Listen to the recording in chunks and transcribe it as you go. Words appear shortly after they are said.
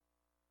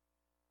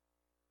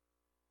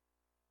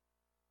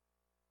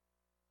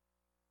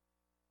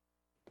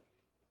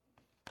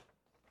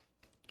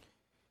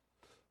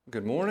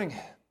Good morning.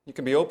 You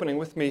can be opening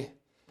with me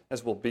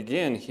as we'll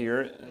begin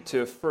here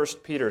to 1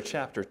 Peter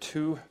chapter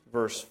 2,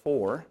 verse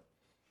 4.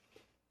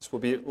 This will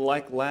be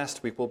like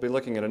last week. We'll be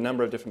looking at a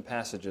number of different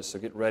passages, so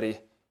get ready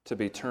to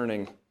be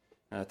turning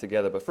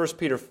together. But 1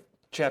 Peter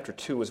chapter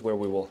 2 is where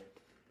we will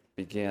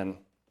begin.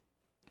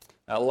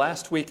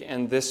 Last week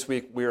and this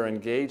week we are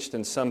engaged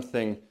in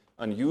something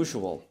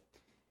unusual.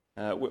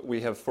 We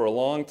have for a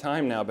long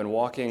time now been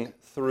walking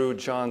through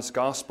John's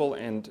Gospel,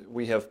 and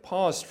we have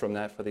paused from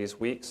that for these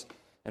weeks.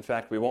 In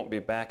fact, we won't be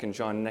back in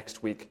John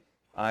next week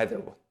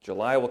either.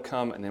 July will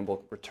come, and then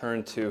we'll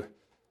return to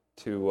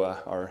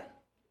our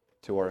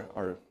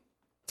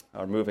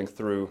moving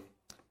through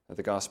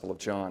the Gospel of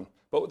John.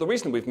 But the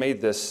reason we've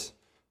made this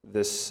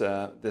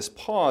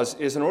pause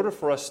is in order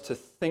for us to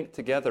think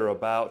together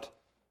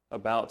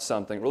about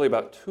something, really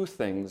about two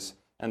things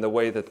and the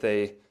way that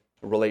they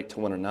relate to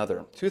one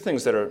another. Two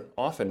things that are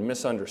often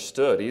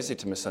misunderstood, easy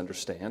to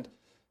misunderstand,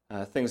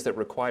 things that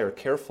require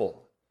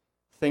careful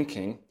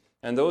thinking.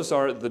 And those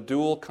are the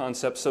dual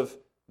concepts of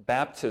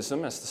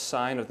baptism as the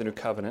sign of the new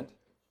covenant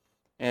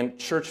and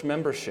church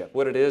membership,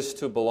 what it is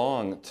to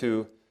belong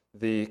to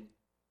the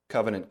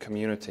covenant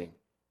community.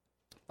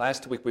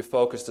 Last week we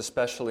focused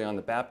especially on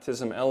the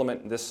baptism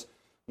element. This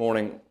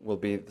morning will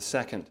be the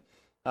second.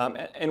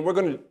 And we're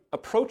going to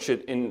approach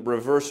it in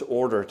reverse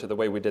order to the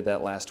way we did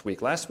that last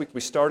week. Last week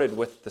we started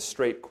with the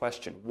straight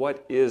question,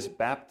 what is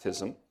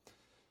baptism?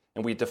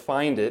 And we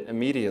defined it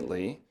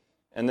immediately.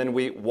 And then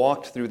we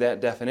walked through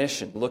that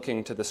definition,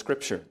 looking to the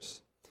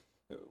Scriptures.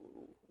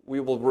 We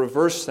will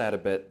reverse that a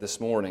bit this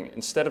morning.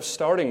 Instead of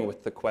starting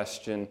with the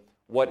question,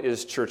 what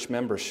is church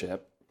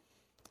membership?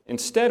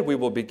 Instead, we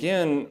will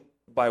begin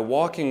by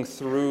walking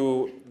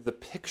through the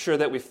picture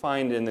that we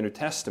find in the New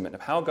Testament of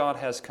how God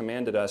has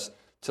commanded us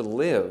to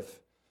live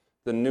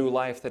the new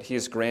life that He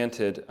has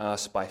granted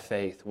us by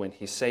faith when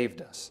He saved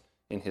us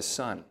in His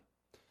Son.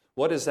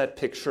 What does that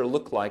picture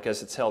look like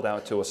as it's held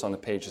out to us on the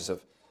pages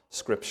of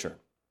Scripture?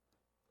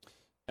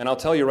 And I'll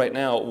tell you right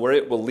now, where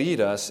it will lead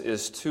us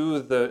is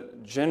to the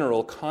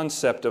general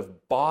concept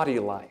of body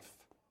life.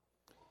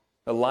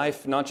 A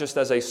life not just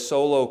as a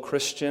solo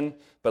Christian,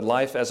 but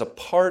life as a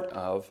part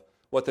of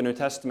what the New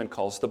Testament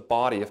calls the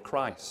body of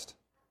Christ.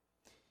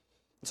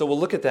 So we'll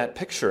look at that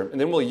picture, and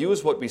then we'll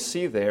use what we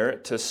see there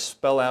to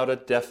spell out a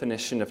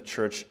definition of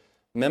church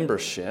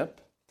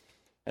membership.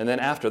 And then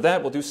after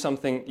that, we'll do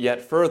something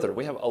yet further.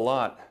 We have a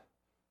lot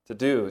to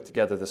do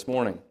together this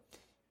morning.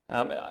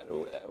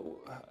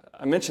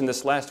 I mentioned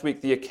this last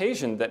week. The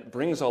occasion that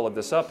brings all of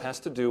this up has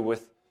to do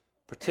with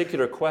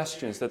particular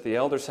questions that the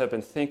elders have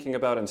been thinking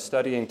about and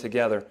studying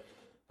together.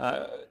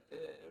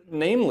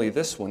 Namely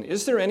this one,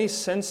 is there any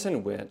sense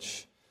in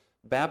which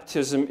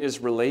baptism is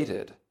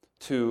related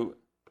to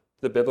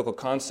the biblical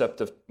concept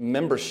of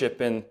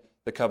membership in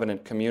the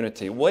covenant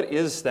community? What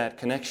is that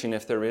connection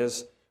if there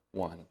is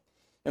one?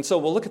 And so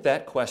we'll look at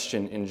that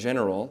question in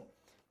general,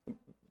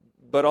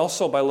 but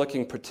also by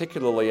looking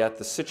particularly at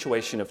the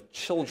situation of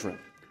children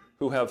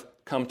who have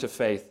come to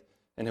faith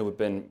and who have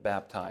been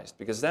baptized,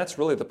 because that's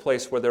really the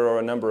place where there are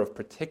a number of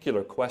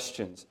particular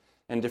questions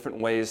and different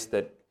ways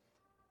that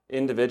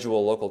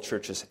individual local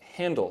churches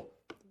handle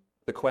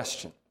the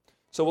question.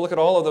 So we'll look at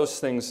all of those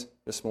things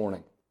this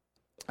morning.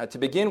 To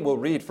begin, we'll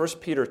read 1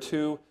 Peter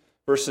 2,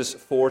 verses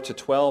 4 to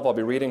 12. I'll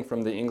be reading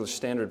from the English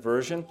Standard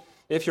Version.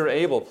 If you're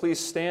able, please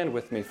stand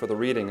with me for the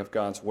reading of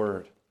God's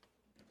Word.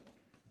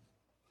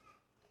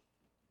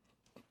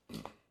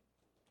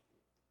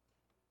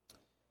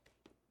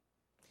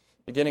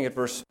 Beginning at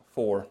verse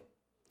 4.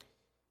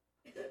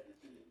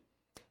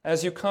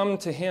 As you come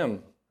to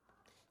Him,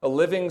 a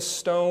living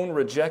stone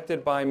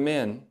rejected by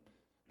men,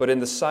 but in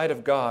the sight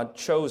of God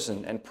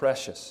chosen and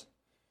precious,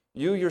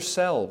 you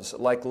yourselves,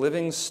 like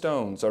living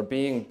stones, are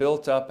being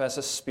built up as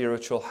a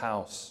spiritual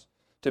house,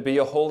 to be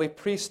a holy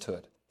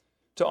priesthood,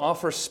 to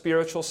offer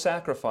spiritual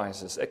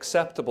sacrifices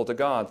acceptable to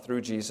God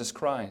through Jesus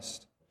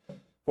Christ.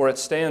 For it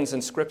stands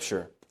in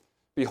Scripture,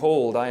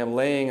 behold, I am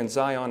laying in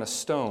Zion a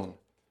stone,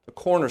 a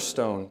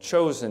cornerstone,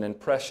 chosen and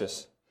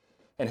precious,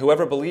 and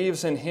whoever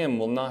believes in Him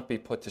will not be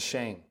put to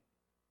shame.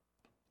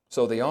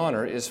 So the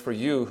honor is for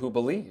you who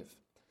believe.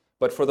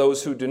 But for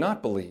those who do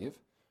not believe,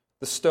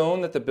 the stone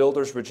that the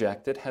builders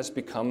rejected has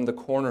become the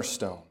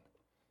cornerstone,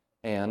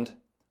 and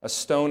a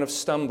stone of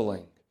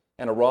stumbling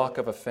and a rock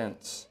of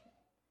offense.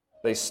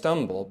 They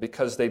stumble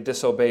because they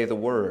disobey the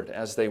word,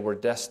 as they were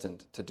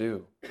destined to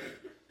do.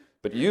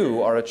 But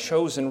you are a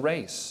chosen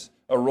race,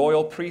 a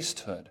royal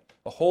priesthood,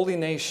 a holy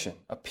nation,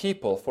 a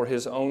people for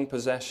His own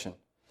possession,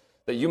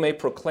 that you may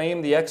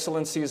proclaim the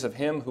excellencies of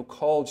Him who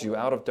called you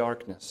out of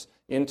darkness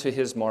into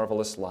His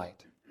marvelous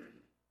light.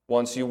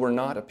 Once you were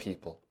not a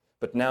people,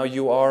 but now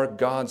you are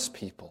God's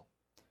people.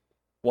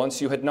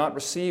 Once you had not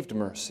received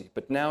mercy,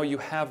 but now you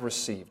have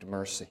received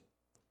mercy.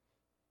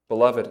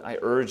 Beloved, I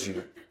urge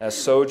you, as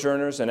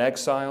sojourners and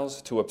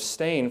exiles, to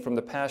abstain from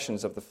the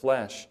passions of the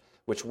flesh,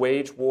 which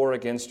wage war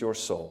against your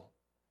soul.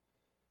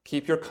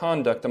 Keep your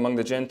conduct among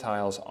the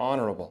Gentiles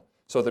honorable,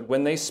 so that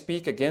when they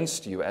speak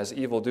against you as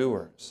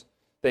evildoers,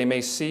 they may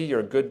see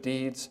your good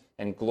deeds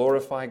and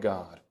glorify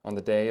God on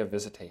the day of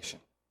visitation.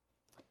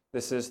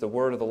 This is the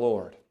word of the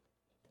Lord.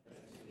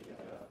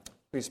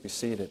 Please be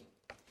seated.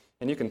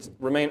 And you can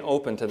remain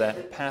open to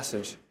that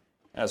passage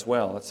as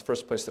well. That's the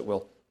first place that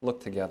we'll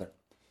look together.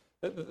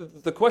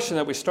 The question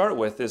that we start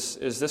with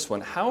is this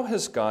one. How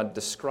has God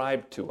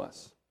described to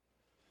us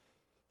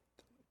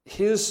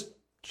His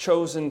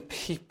chosen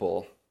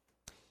people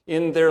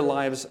in their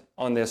lives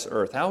on this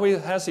earth? How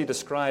has He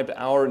described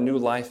our new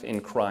life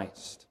in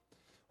Christ?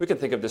 We can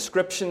think of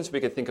descriptions, we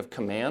can think of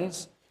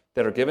commands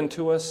that are given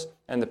to us,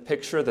 and the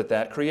picture that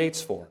that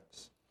creates for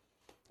us.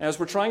 As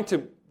we're trying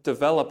to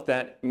develop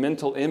that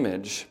mental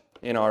image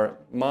in our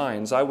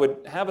minds, I would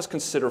have us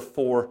consider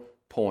 4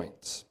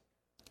 points.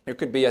 There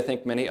could be, I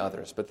think, many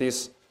others, but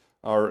these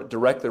are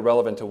directly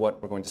relevant to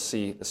what we're going to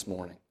see this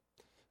morning.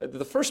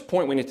 The first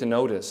point we need to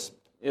notice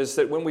is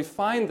that when we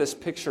find this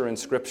picture in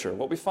Scripture,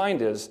 what we find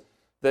is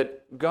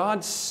that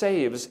God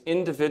saves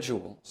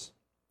individuals,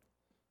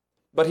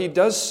 but He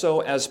does so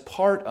as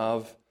part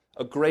of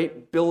a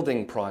great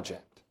building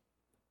project.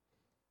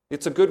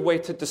 It's a good way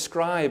to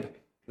describe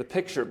the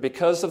picture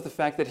because of the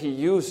fact that He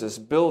uses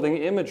building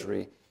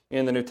imagery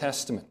in the New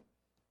Testament.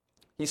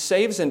 He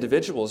saves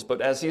individuals,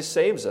 but as He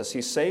saves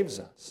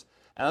us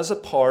as a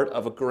part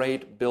of a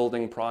great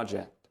building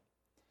project.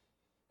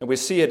 And we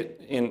see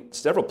it in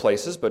several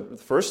places,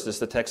 but first is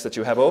the text that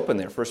you have open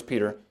there, 1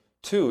 Peter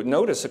 2.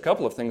 Notice a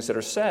couple of things that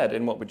are said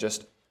in what we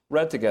just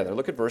read together.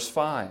 Look at verse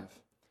 5.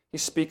 He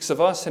speaks of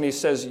us and he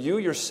says, "You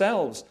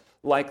yourselves,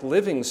 like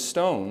living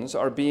stones,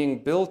 are being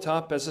built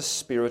up as a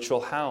spiritual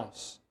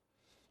house,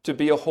 to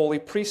be a holy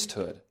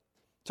priesthood,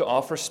 to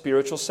offer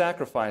spiritual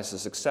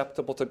sacrifices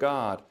acceptable to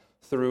God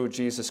through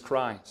Jesus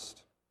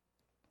Christ."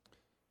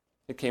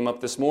 It came up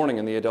this morning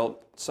in the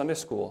adult Sunday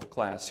school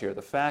class here,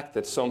 the fact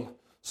that so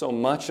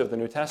much of the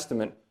New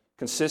Testament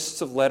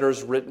consists of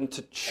letters written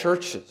to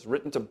churches,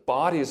 written to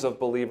bodies of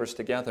believers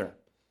together.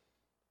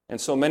 And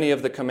so many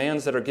of the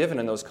commands that are given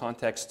in those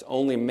contexts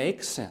only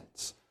make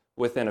sense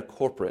within a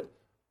corporate,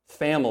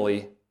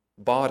 family,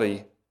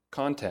 body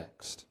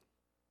context.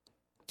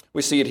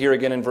 We see it here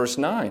again in verse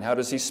 9. How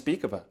does He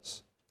speak of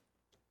us?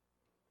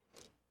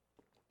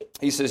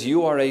 He says,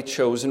 "You are a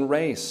chosen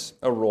race,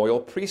 a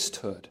royal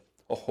priesthood,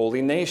 a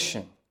holy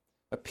nation,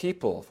 a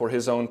people for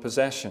His own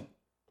possession."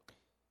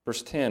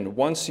 Verse 10,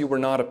 "Once you were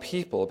not a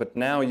people, but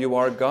now you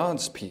are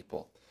God's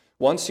people.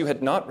 Once you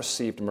had not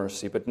received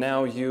mercy, but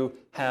now you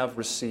have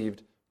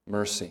received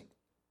mercy."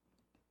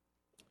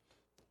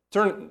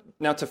 Turn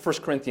now to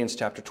 1 Corinthians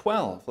chapter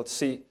 12. Let's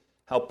see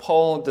how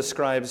Paul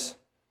describes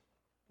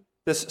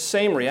this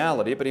same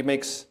reality, but he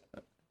makes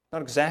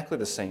not exactly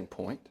the same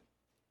point.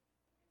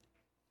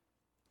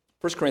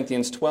 1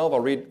 Corinthians 12, I'll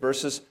read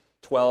verses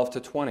 12 to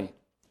 20.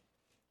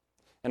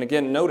 And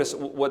again, notice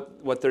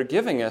what they're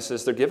giving us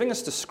is they're giving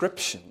us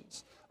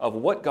descriptions of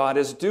what God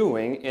is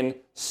doing in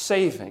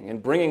saving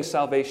and bringing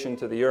salvation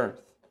to the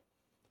earth.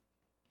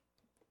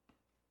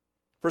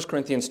 1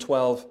 Corinthians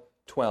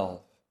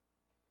 12:12.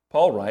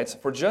 Paul writes,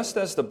 "For just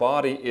as the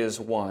body is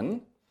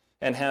one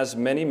and has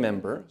many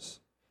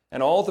members,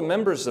 and all the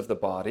members of the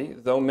body,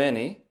 though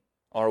many,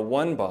 are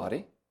one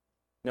body."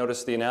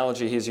 Notice the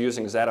analogy he's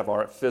using is that of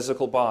our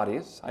physical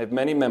bodies. I have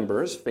many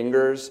members,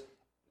 fingers,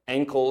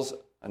 ankles,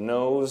 a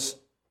nose.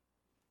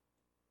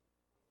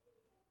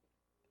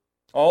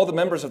 All the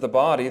members of the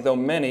body, though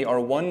many,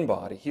 are one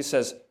body. He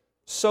says,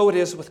 so it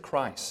is with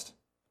Christ.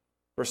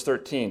 Verse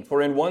 13,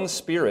 "For in one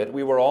Spirit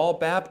we were all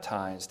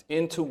baptized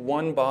into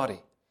one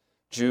body,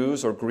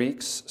 Jews or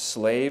Greeks,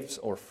 slaves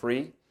or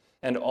free,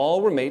 and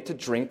all were made to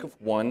drink of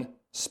one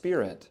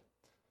Spirit.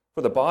 For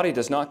the body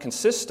does not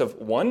consist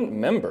of one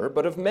member,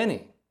 but of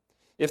many.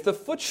 If the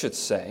foot should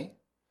say,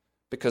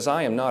 'Because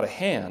I am not a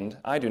hand,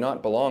 I do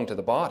not belong to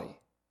the body,'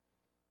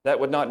 that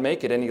would not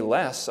make it any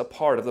less a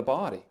part of the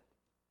body.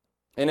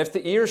 And if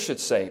the ear should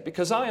say,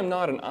 'Because I am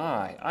not an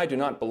eye, I do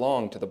not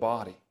belong to the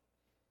body,'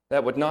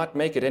 that would not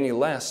make it any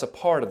less a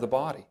part of the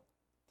body.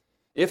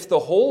 If the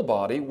whole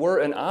body were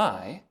an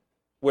eye,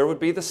 where would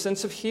be the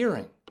sense of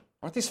hearing?"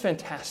 Aren't these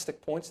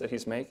fantastic points that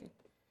he's making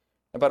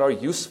about our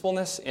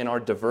usefulness in our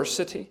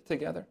diversity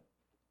together?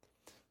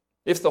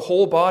 "If the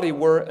whole body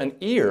were an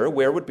ear,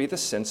 where would be the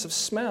sense of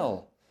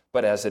smell?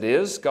 But as it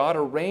is, God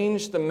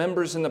arranged the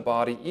members in the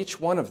body,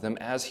 each one of them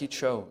as He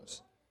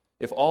chose.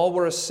 If all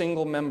were a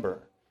single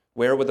member,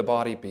 where would the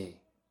body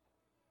be?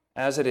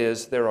 As it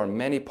is, there are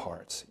many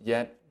parts,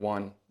 yet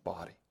one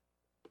body."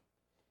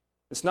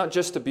 It's not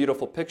just a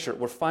beautiful picture.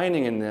 We're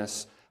finding in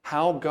this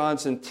how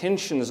God's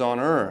intentions on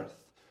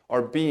earth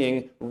are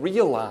being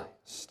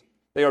realized.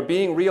 They are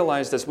being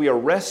realized as we are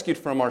rescued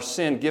from our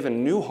sin,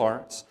 given new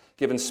hearts,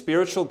 given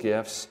spiritual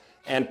gifts,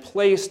 and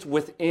placed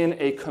within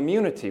a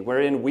community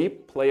wherein we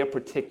play a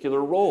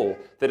particular role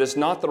that is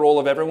not the role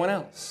of everyone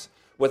else,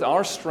 with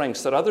our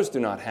strengths that others do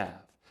not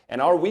have,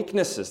 and our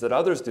weaknesses that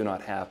others do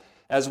not have.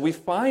 As we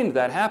find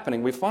that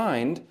happening, we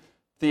find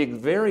the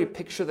very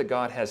picture that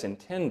God has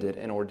intended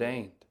and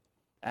ordained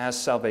as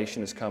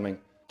salvation is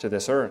coming to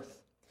this earth.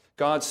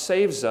 God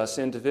saves us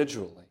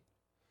individually,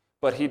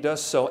 but he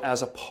does so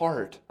as a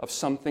part of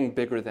something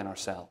bigger than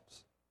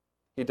ourselves.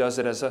 He does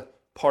it as a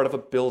part of a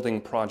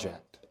building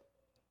project.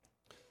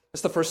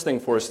 That's the first thing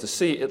for us to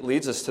see. It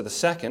leads us to the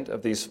second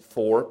of these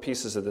four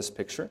pieces of this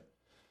picture.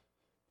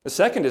 The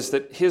second is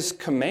that his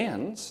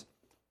commands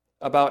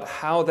about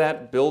how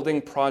that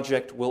building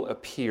project will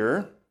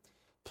appear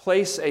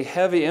place a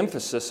heavy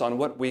emphasis on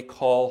what we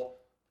call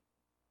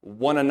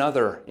one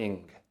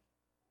another-ing.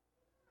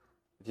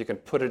 If you can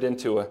put it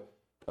into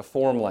a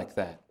form like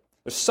that.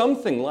 There's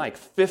something like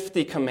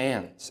 50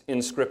 commands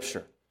in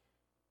Scripture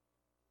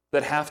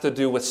that have to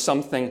do with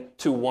something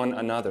to one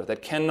another,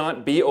 that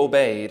cannot be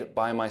obeyed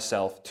by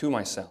myself to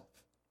myself.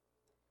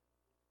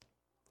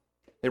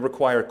 They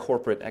require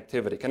corporate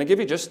activity. Can I give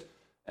you just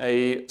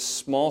a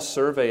small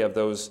survey of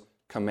those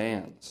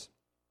commands?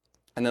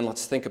 And then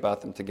let's think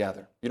about them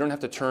together. You don't have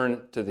to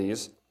turn to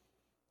these.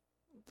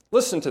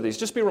 Listen to these.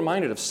 Just be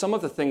reminded of some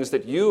of the things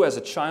that you as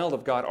a child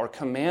of God are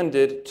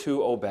commanded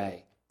to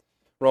obey.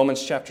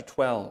 Romans chapter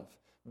 12.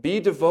 Be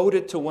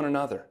devoted to one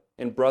another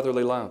in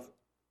brotherly love.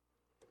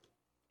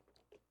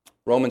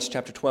 Romans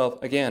chapter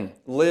 12, again,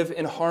 live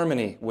in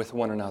harmony with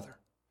one another.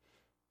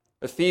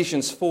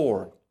 Ephesians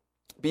 4,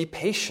 be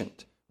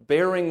patient,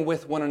 bearing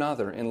with one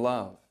another in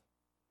love.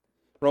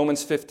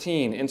 Romans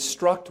 15,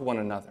 instruct one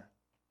another.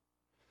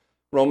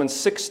 Romans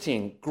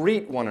 16,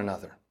 greet one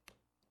another.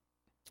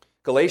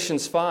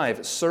 Galatians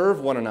 5, serve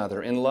one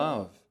another in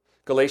love.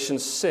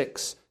 Galatians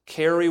 6,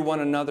 carry one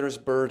another's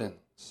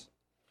burdens.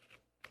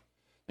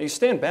 Now you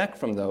stand back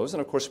from those,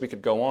 and of course we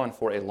could go on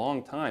for a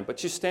long time,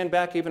 but you stand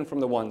back even from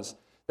the ones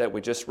that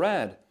we just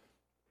read,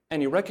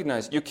 and you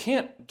recognize you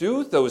can't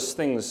do those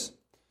things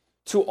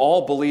to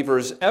all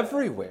believers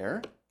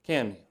everywhere,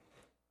 can you?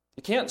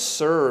 You can't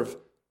serve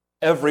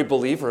every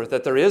believer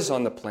that there is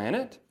on the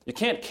planet. You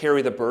can't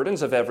carry the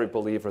burdens of every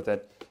believer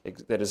that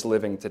is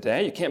living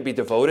today. You can't be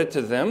devoted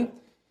to them.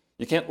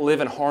 You can't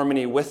live in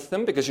harmony with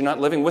them because you're not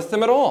living with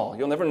them at all.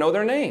 You'll never know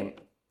their name.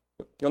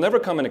 You'll never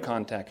come into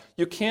contact.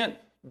 You can't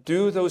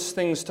do those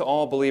things to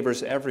all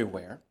believers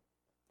everywhere,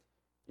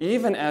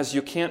 even as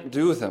you can't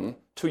do them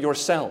to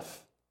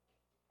yourself.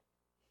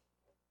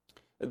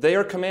 They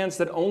are commands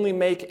that only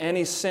make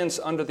any sense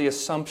under the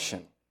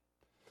assumption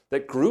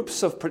that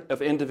groups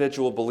of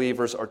individual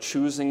believers are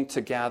choosing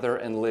to gather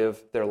and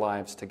live their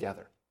lives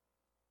together.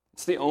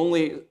 It's the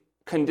only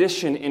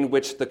condition in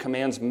which the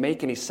commands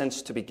make any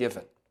sense to be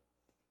given.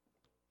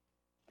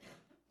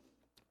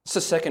 It's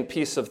the second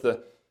piece of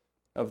the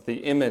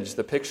image,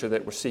 the picture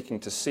that we're seeking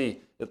to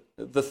see.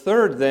 The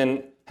third,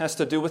 then, has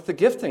to do with the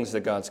giftings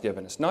that God's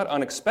given us. Not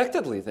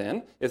unexpectedly,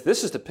 then, if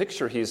this is the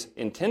picture he's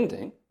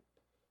intending,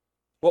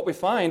 what we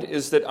find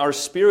is that our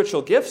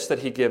spiritual gifts that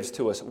he gives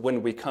to us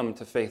when we come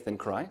to faith in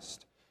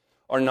Christ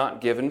are not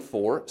given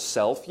for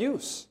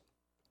self-use.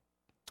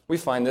 We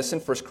find this in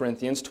 1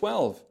 Corinthians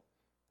 12.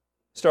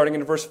 Starting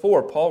in verse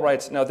 4, Paul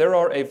writes, now there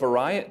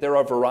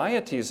are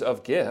varieties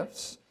of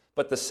gifts,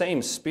 but the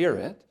same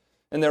Spirit,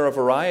 and there are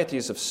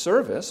varieties of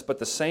service, but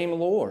the same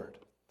Lord.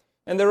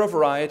 And there are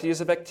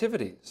varieties of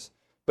activities,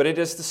 but it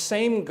is the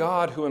same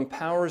God who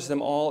empowers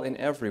them all in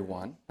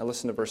everyone. Now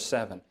listen to verse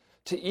 7.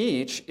 To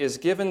each is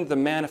given the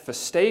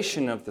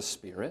manifestation of the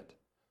Spirit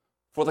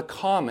for the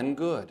common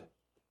good.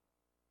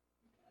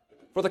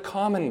 For the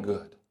common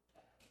good.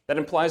 That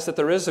implies that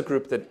there is a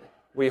group that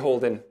we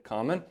hold in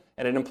common,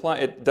 and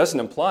it doesn't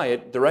imply,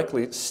 it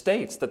directly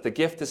states that the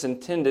gift is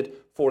intended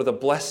for the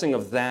blessing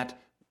of that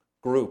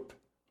group,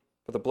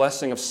 for the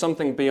blessing of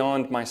something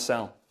beyond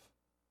myself.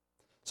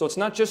 So it's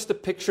not just the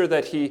picture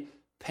that he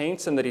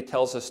paints and that he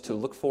tells us to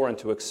look for and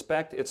to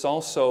expect, it's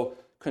also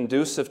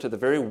conducive to the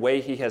very way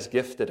he has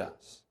gifted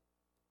us,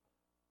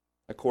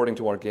 according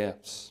to our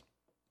gifts.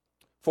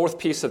 Fourth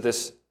piece of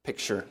this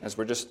picture, as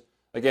we're just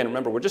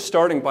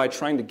starting by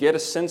trying to get a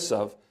sense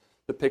of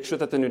the picture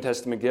that the New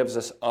Testament gives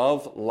us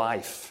of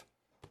life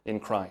in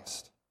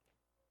Christ.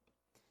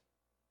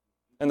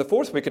 And the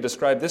fourth we could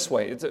describe this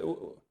way.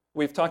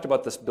 We've talked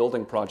about this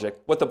building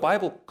project. What the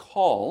Bible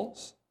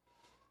calls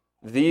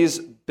these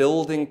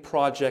building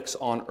projects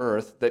on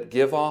earth that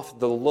give off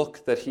the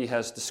look that he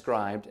has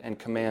described and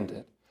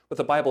commanded, what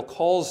the Bible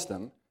calls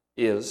them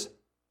is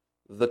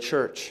the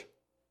church.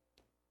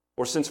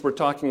 Or since we're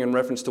talking in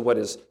reference to what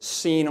is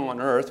seen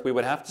on earth, we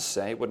would have to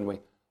say, wouldn't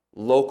we,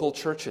 local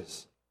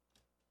churches.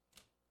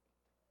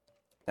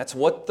 That's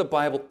what the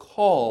Bible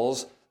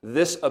calls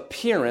this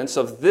appearance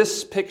of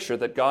this picture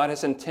that God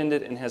has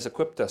intended and has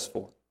equipped us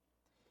for.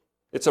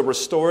 It's a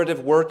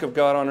restorative work of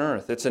God on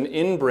earth. It's an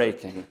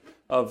inbreaking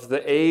of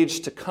the age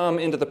to come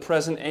into the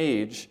present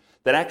age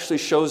that actually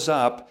shows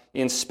up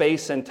in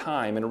space and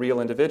time in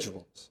real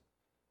individuals,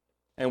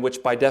 and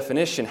which by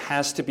definition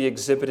has to be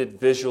exhibited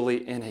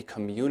visually in a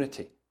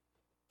community.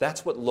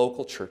 That's what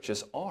local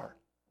churches are.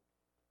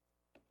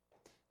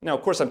 Now,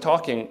 of course,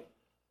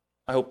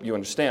 I hope you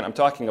understand, I'm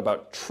talking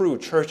about true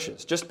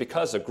churches. Just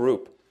because a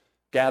group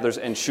gathers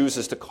and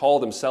chooses to call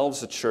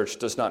themselves a church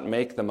does not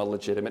make them a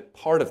legitimate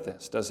part of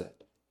this, does it?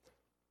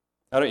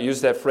 I don't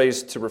use that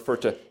phrase to refer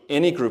to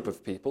any group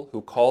of people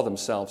who call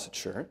themselves a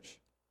church.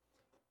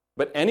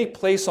 but any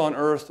place on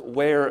earth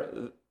where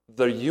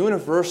the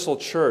universal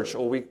church,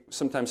 or we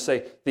sometimes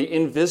say the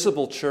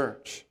invisible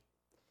church,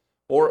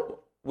 or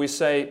we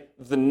say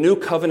the new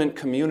covenant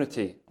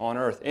community on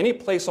earth, any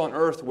place on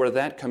earth where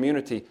that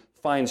community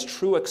finds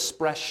true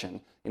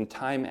expression in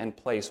time and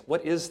place,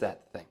 what is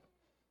that thing?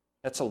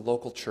 That's a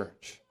local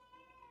church.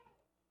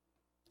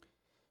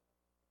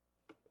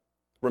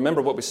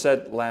 Remember what we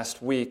said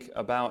last week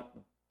about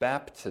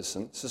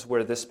baptism. This is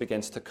where this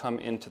begins to come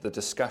into the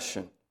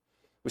discussion.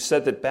 We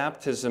said that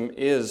baptism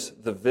is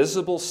the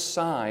visible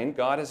sign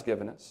God has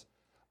given us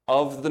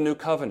of the new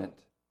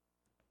covenant.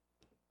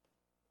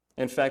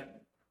 In fact,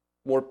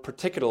 more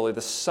particularly,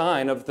 the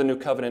sign of the new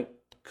covenant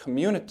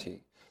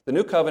community. The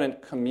new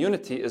covenant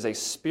community is a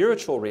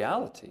spiritual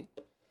reality,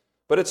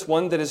 but it's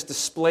one that is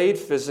displayed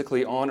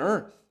physically on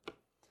earth.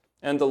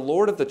 And the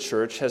Lord of the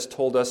church has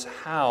told us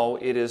how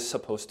it is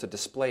supposed to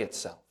display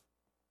itself.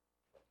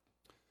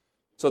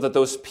 So that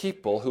those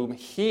people whom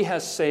He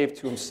has saved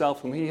to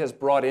Himself, whom He has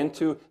brought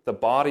into the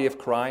body of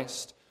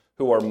Christ,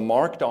 who are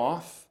marked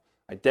off,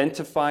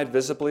 identified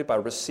visibly by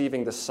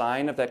receiving the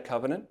sign of that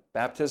covenant,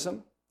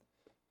 baptism,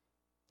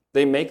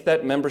 they make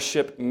that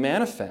membership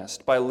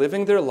manifest by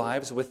living their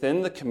lives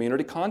within the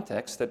community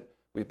context that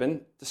we've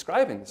been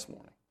describing this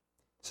morning.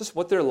 This is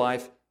what their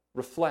life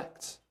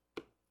reflects.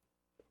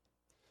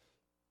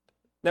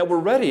 Now we're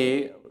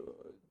ready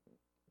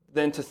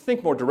then to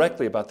think more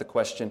directly about the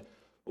question,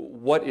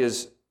 what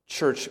is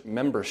church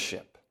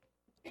membership?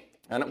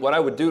 And what I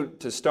would do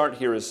to start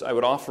here is I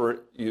would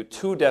offer you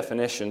two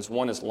definitions.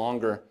 One is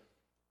longer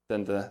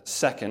than the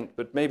second,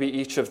 but maybe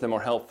each of them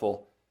are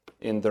helpful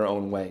in their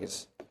own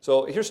ways.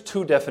 So here's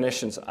two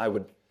definitions I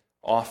would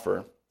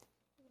offer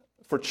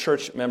for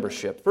church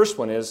membership. First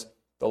one is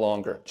the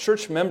longer.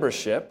 Church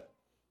membership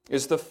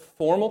is the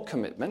formal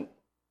commitment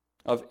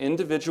of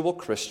individual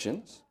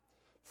Christians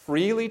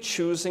freely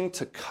choosing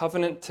to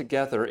covenant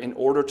together in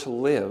order to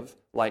live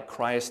like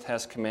Christ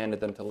has commanded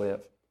them to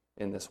live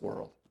in this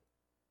world.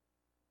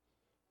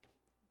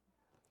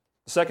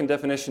 The second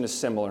definition is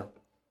similar,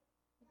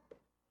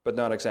 but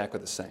not exactly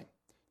the same.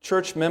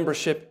 Church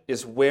membership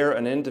is where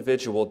an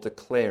individual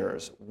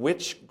declares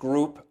which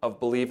group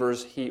of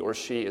believers he or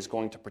she is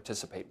going to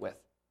participate with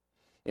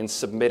in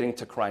submitting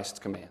to Christ's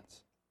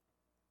commands.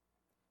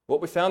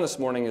 What we found this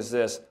morning is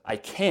this: I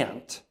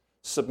can't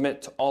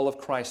submit to all of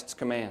Christ's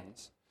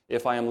commands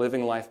if I am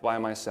living life by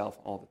myself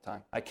all the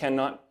time. I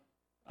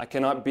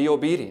cannot be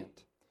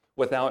obedient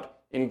without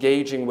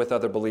engaging with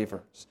other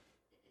believers.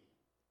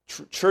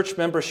 Church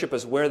membership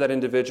is where that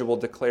individual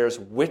declares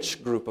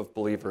which group of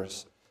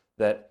believers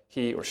that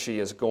he or she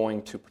is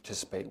going to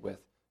participate with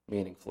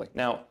meaningfully.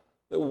 Now,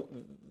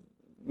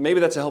 maybe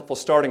that's a helpful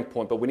starting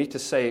point, but we need to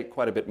say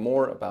quite a bit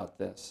more about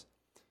this.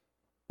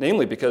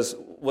 Namely, because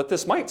what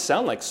this might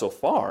sound like so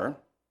far,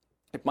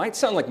 it might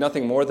sound like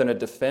nothing more than a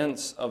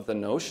defense of the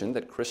notion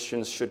that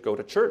Christians should go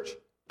to church.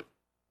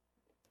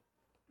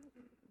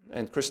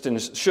 And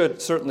Christians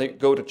should certainly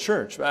go to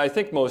church. I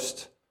think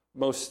most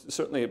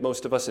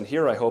of us in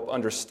here, I hope,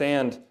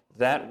 understand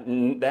that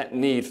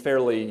need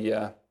fairly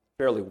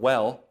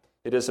well.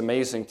 It is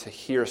amazing to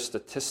hear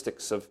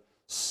statistics of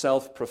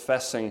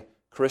self-professing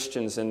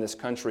Christians in this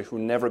country who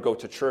never go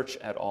to church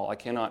at all. I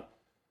cannot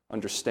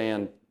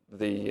understand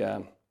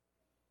the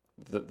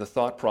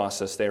thought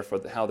process there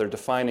for how they're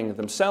defining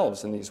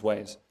themselves in these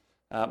ways.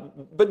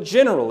 But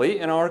generally,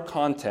 in our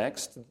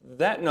context,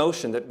 that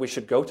notion that we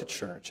should go to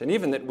church, and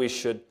even that we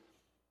should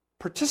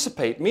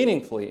participate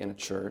meaningfully in a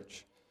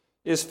church,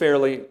 is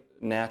fairly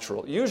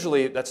natural.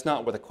 Usually, that's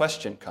not where the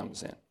question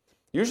comes in.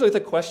 Usually, the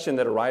question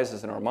that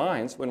arises in our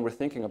minds when we're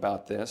thinking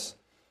about this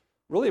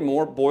really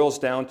more boils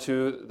down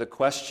to the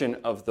question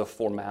of the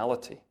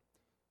formality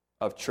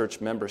of church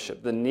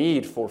membership, the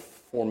need for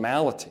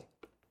formality,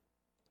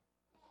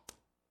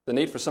 the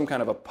need for some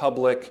kind of a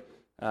public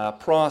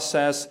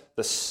process,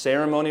 the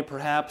ceremony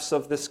perhaps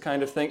of this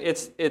kind of thing.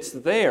 It's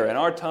there. In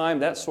our time,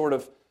 that sort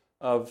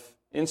of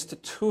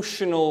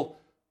institutional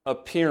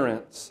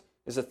appearance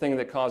is a thing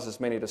that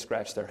causes many to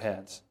scratch their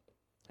heads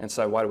and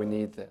say, why do we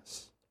need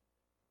this?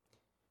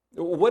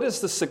 What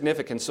is the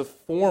significance of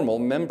formal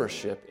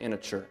membership in a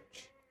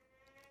church?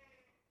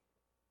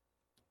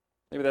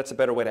 Maybe that's a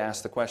better way to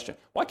ask the question.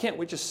 Why can't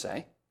we just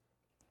say,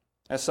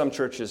 as some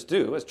churches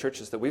do, as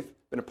churches that we've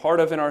been a part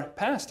of in our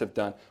past have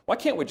done, why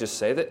can't we just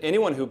say that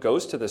anyone who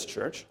goes to this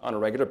church on a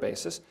regular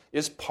basis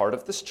is part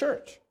of this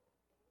church?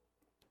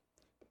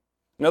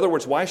 In other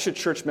words, why should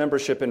church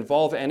membership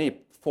involve any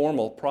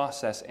formal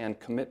process and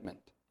commitment?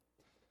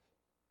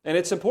 And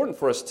it's important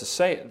for us to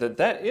say that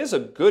that is a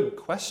good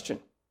question.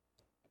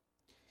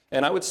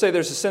 And I would say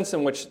there's a sense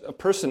in which a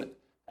person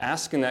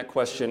asking that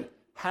question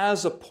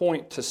has a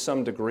point to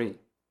some degree.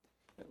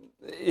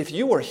 If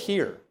you are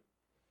here,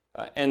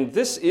 and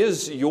this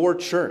is your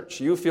church,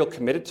 you feel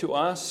committed to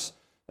us,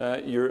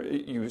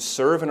 you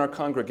serve in our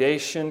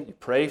congregation, you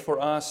pray for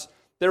us,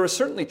 there is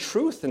certainly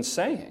truth in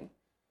saying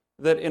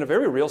that in a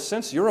very real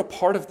sense, you're a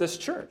part of this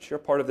church. You're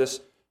a part of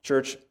this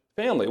church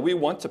family. We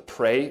want to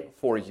pray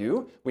for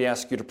you. We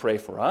ask you to pray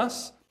for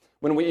us.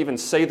 When we even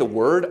say the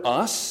word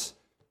us,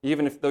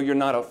 even though you're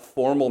not a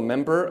formal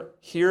member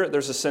here,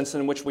 there's a sense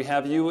in which we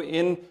have you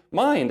in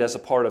mind as a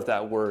part of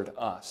that word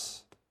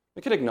us.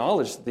 We can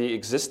acknowledge the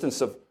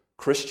existence of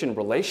Christian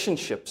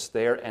relationships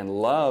there and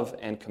love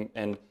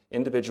and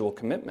individual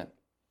commitment.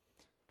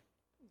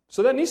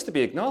 So that needs to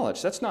be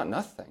acknowledged. That's not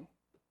nothing.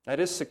 That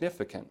is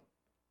significant.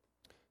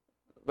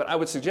 But I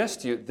would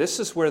suggest to you, this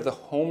is where the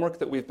homework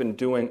that we've been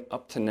doing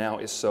up to now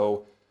is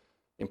so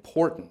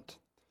important.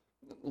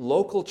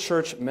 Local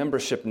church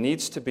membership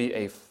needs to be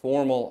a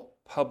formal,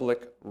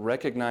 public,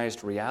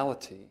 recognized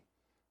reality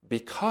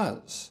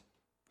because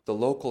the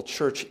local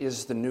church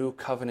is the new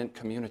covenant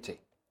community.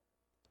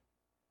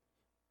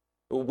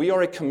 We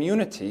are a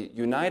community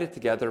united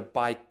together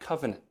by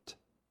covenant.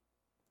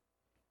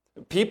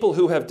 People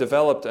who have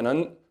developed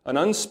an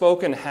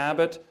unspoken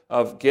habit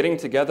of getting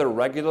together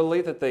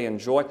regularly that they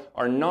enjoy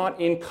are not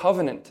in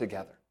covenant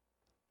together.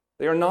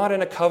 They are not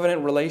in a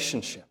covenant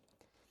relationship.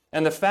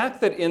 And the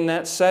fact that in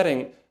that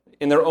setting,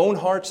 in their own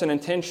hearts and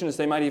intentions,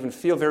 they might even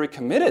feel very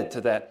committed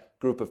to that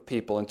group of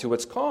people and to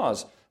its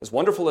cause, as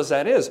wonderful as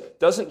that is,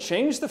 doesn't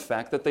change the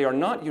fact that they are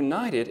not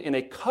united in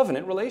a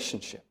covenant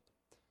relationship.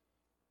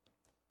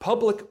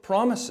 Public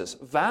promises,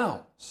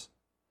 vows,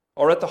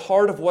 are at the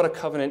heart of what a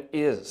covenant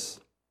is,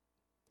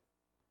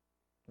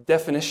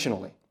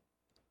 definitionally.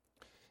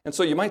 And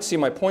so you might see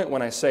my point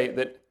when I say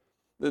that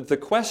the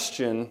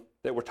question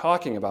that we're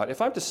talking about,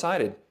 if I've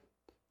decided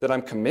that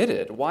I'm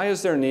committed, why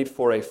is there a need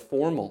for a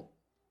formal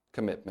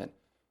commitment?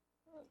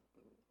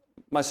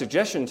 My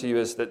suggestion to you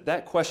is that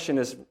that question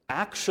is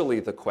actually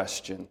the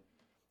question,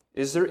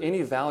 is there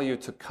any value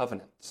to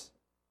covenants?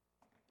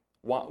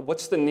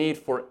 What's the need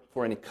for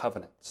any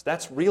covenants?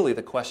 That's really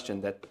the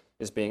question that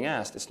is being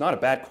asked. It's not a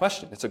bad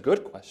question. It's a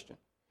good question.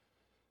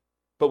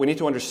 But we need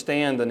to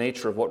understand the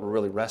nature of what we're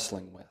really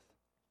wrestling with.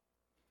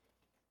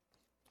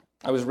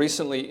 I was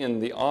recently in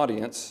the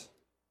audience,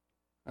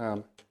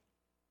 at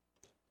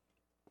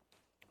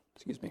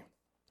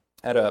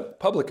a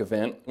public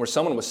event where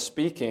someone was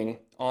speaking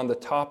on the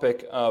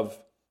topic of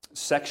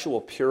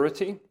sexual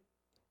purity,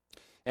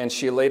 and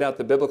she laid out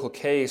the biblical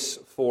case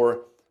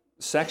for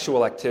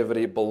sexual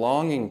activity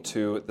belonging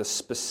to the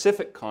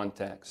specific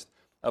context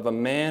of a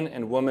man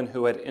and woman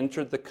who had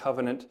entered the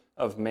covenant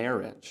of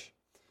marriage.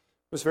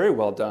 It was very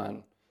well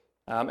done.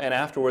 And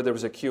afterward, there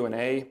was a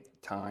Q&A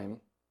time,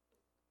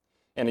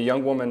 and a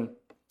young woman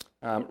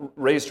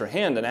raised her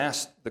hand and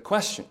asked the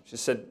question. She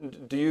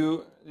said,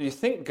 do you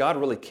think God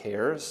really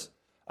cares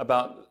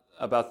about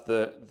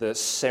the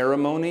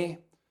ceremony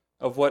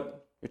of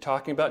what you're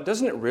talking about?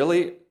 Doesn't it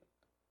really,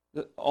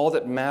 all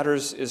that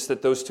matters is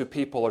that those two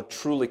people are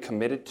truly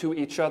committed to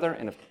each other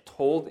and have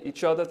told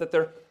each other that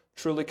they're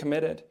truly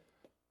committed?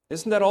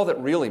 Isn't that all that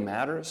really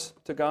matters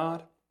to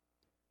God?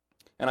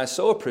 And I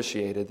so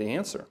appreciated the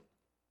answer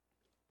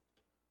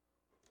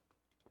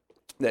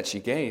that she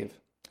gave.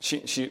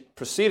 She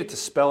proceeded to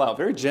spell out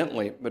very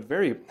gently, but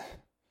very,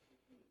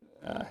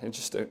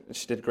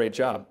 she did a great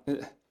job.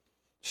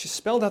 She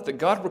spelled out that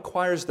God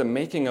requires the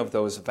making of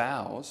those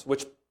vows,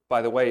 which,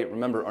 by the way,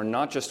 remember, are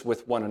not just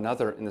with one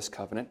another in this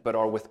covenant, but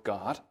are with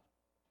God,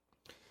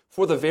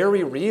 for the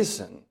very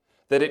reason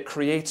that it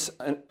creates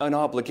an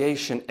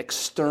obligation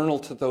external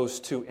to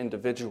those two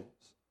individuals.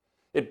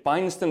 It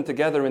binds them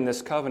together in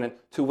this covenant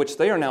to which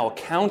they are now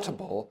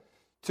accountable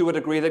to a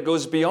degree that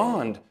goes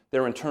beyond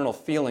their internal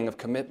feeling of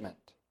commitment.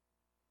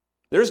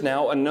 There's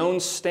now a known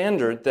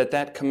standard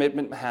that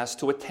commitment has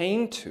to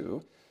attain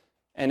to,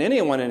 and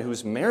anyone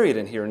who's married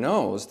in here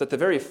knows that the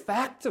very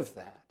fact of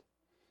that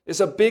is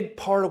a big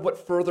part of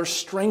what further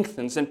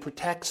strengthens and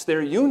protects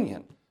their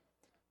union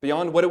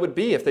beyond what it would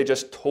be if they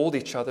just told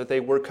each other they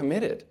were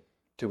committed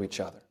to each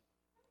other.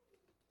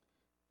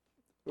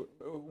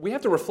 We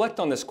have to reflect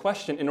on this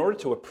question in order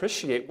to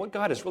appreciate what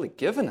God has really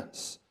given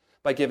us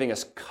by giving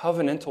us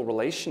covenantal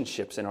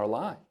relationships in our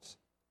lives.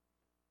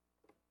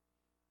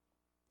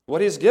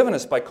 What He's given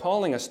us by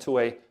calling us to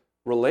a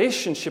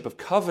relationship of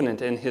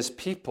covenant in His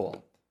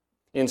people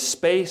in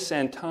space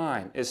and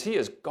time is He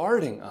is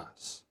guarding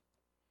us,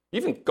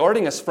 even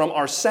guarding us from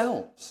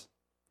ourselves.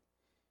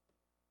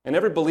 And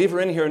every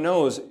believer in here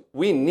knows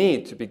we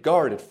need to be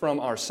guarded from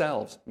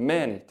ourselves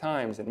many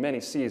times in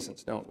many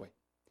seasons, don't we?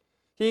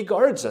 He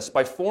guards us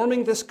by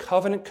forming this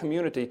covenant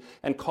community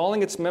and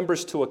calling its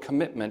members to a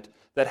commitment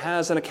that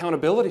has an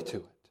accountability to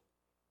it.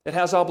 It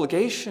has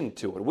obligation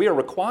to it. We are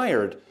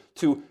required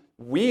to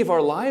weave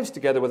our lives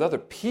together with other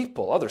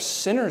people, other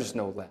sinners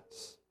no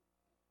less.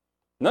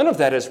 None of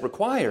that is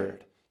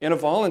required in a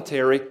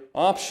voluntary,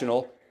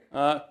 optional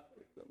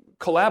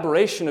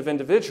collaboration of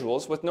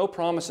individuals with no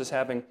promises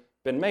having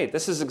been made.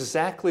 This is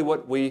exactly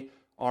what we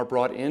are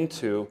brought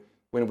into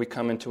when we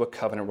come into a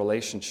covenant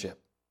relationship.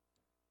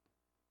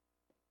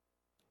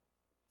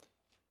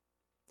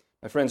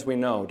 My friends, we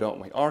know, don't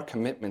we? Our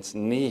commitments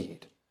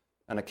need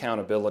an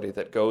accountability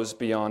that goes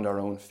beyond our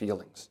own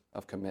feelings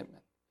of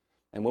commitment.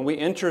 And when we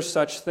enter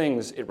such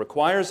things, it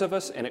requires of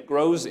us and it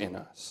grows in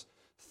us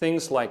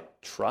things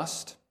like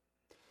trust,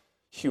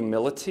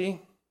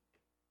 humility,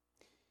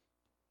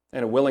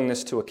 and a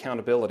willingness to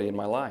accountability in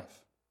my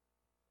life.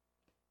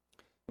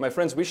 My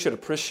friends, we should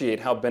appreciate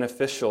how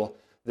beneficial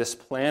this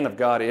plan of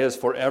God is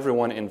for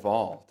everyone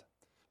involved,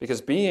 because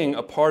being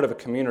a part of a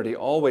community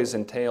always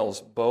entails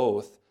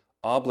both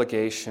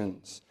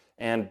obligations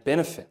and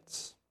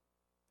benefits.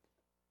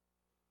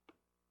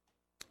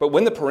 But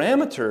when the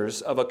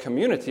parameters of a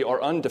community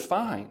are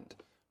undefined,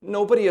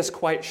 nobody is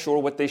quite sure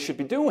what they should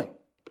be doing,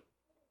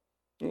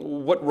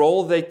 what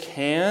role they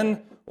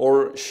can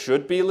or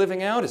should be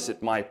living out. Is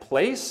it my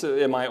place?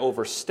 Am I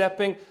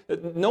overstepping?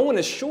 No one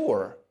is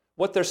sure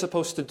what they're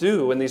supposed to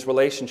do in these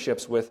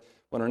relationships with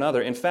one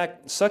another. In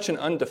fact, such an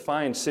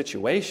undefined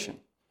situation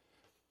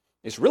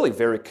is really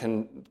very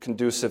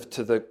conducive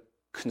to the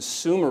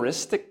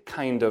consumeristic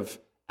kind of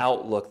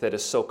outlook that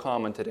is so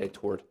common today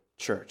toward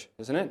church,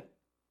 isn't it?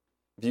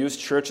 Views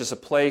church as a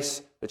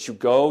place that you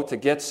go to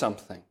get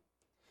something,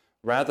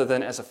 rather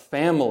than as a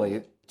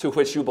family to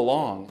which you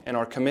belong and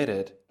are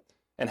committed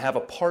and have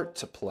a part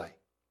to play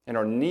and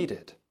are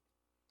needed.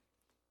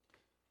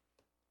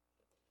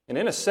 And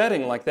in a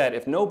setting like that,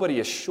 if nobody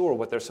is sure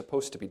what they're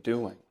supposed to be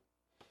doing,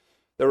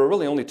 there are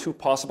really only two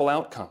possible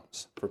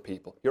outcomes for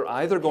people. You're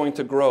either going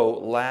to grow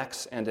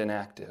lax and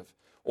inactive,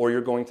 or you're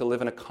going to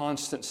live in a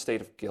constant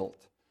state of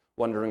guilt,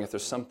 wondering if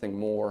there's something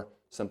more,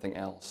 something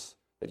else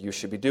that you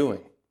should be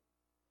doing.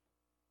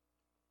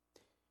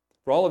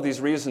 For all of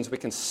these reasons, we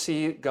can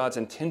see God's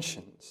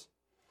intentions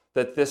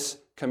that this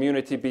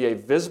community be a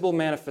visible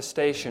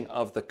manifestation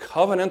of the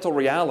covenantal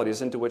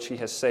realities into which He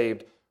has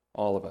saved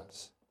all of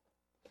us.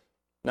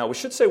 Now, we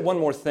should say one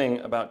more thing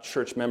about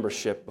church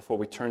membership before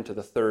we turn to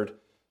the third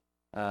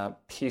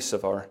piece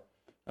of our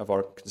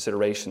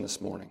consideration this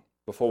morning,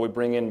 before we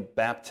bring in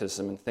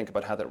baptism and think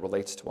about how that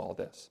relates to all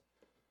this.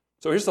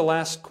 So here's the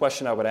last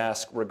question I would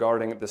ask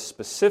regarding the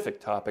specific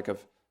topic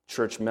of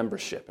church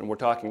membership, and we're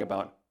talking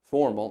about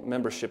formal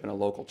membership in a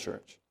local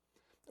church.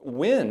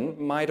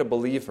 When might a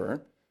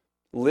believer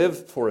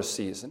live for a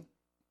season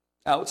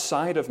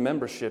outside of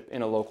membership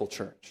in a local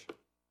church?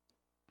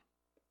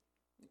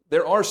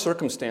 There are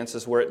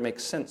circumstances where it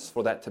makes sense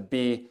for that to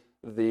be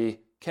the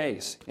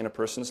case in a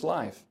person's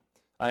life.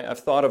 I've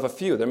thought of a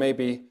few. There may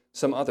be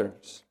some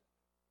others.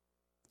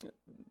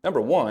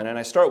 Number one, and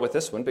I start with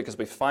this one because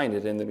we find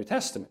it in the New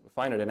Testament. We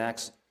find it in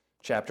Acts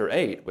chapter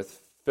 8 with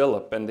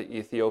Philip and the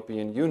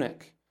Ethiopian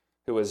eunuch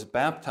who was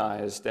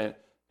baptized and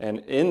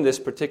in this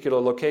particular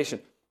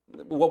location.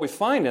 What we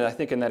find, I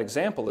think, in that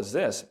example is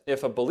this.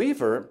 If a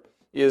believer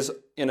is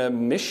in a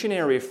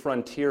missionary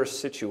frontier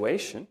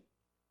situation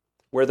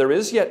where there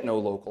is yet no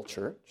local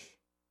church,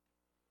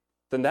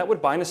 then that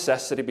would by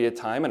necessity be a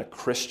time in a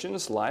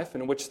Christian's life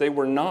in which they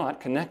were not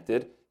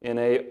connected in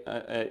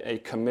a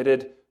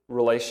committed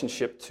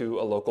relationship to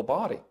a local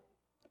body.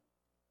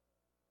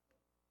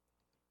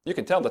 You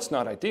can tell that's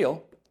not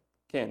ideal,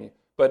 can you?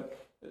 But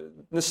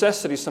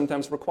necessity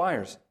sometimes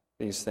requires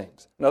these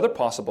things. Another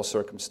possible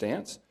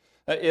circumstance,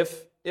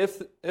 if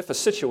a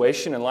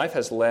situation in life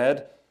has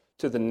led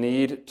to the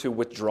need to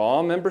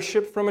withdraw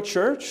membership from a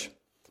church,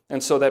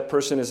 and so that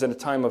person is in a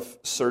time of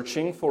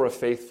searching for a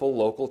faithful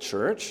local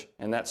church,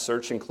 and that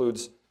search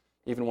includes,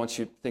 even once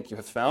you think you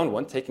have found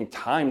one, taking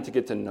time to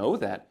get to know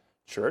that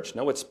church,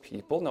 know its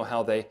people, know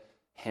how they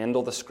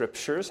handle the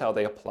Scriptures, how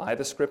they apply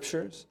the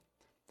Scriptures.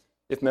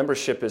 If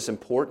membership is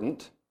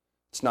important,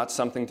 it's not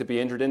something to be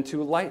entered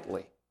into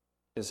lightly,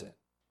 is it?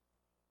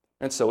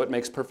 And so it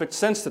makes perfect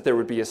sense that there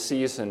would be a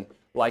season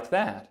like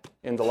that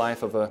in the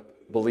life of a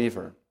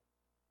believer.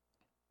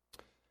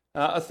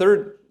 A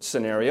third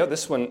scenario,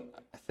 this one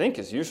I think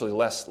is usually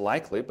less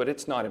likely, but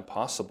it's not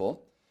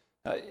impossible.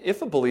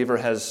 If a believer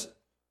has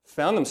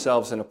found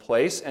themselves in a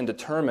place and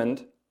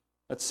determined,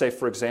 let's say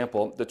for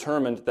example,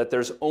 determined that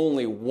there's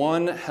only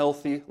one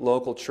healthy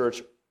local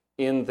church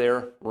in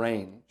their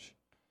range,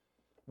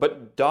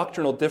 but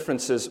doctrinal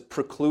differences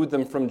preclude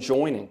them from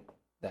joining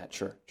that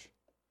church.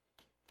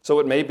 So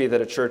it may be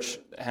that a church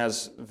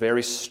has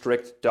very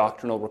strict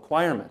doctrinal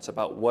requirements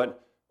about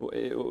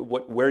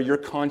where your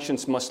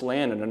conscience must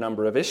land in a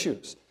number of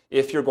issues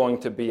if you're going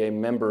to be a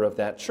member of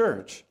that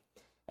church,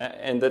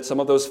 and that some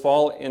of those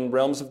fall in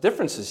realms of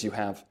differences you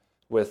have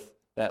with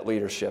that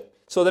leadership,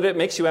 so that it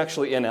makes you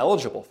actually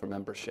ineligible for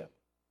membership.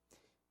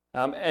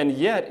 And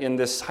yet, in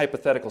this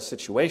hypothetical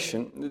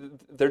situation,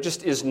 there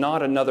just is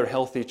not another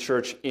healthy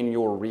church in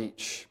your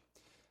reach.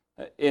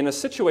 In a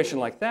situation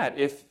like that,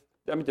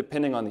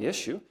 depending on the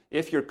issue,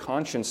 if your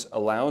conscience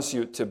allows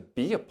you to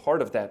be a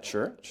part of that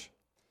church,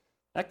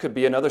 that could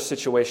be another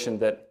situation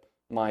that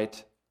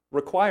might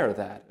require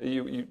that.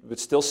 You would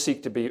still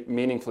seek to be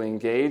meaningfully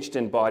engaged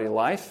in body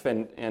life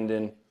and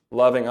in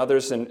loving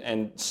others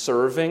and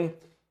serving,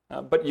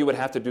 but you would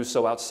have to do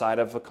so outside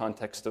of a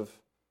context of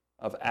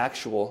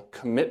actual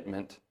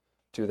commitment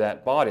to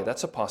that body.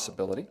 That's a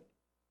possibility.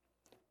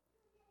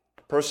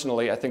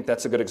 Personally, I think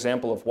that's a good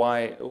example of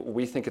why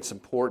we think it's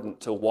important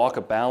to walk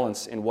a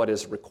balance in what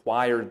is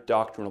required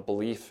doctrinal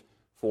belief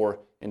for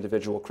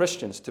individual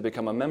Christians to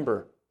become a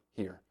member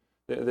here.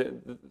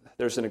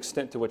 There's an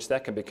extent to which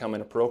that can become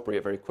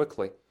inappropriate very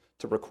quickly,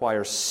 to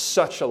require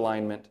such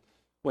alignment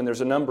when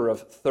there's a number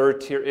of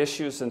third-tier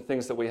issues and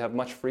things that we have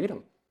much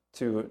freedom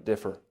to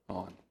differ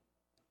on.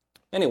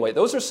 Anyway,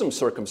 those are some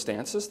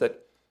circumstances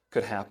that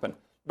could happen.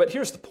 But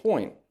here's the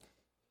point,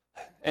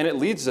 and it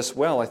leads us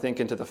well, I think,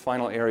 into the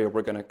final area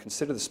we're going to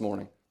consider this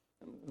morning.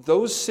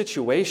 Those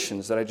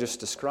situations that I just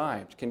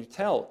described, can you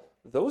tell,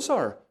 those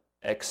are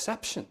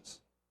exceptions.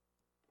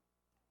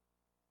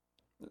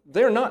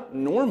 They're not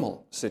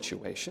normal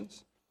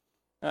situations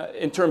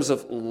in terms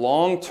of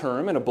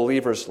long-term in a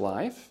believer's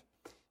life.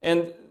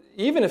 And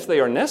even if they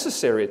are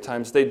necessary at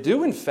times, they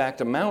do in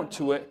fact amount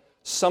to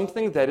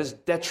something that is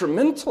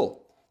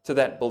detrimental to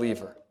that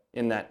believer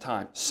in that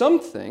time.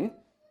 Something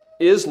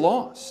is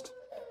lost.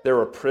 There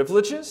are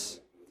privileges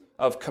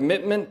of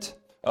commitment,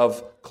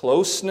 of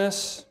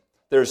closeness.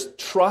 There's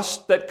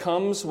trust that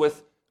comes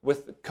with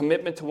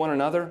commitment to one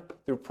another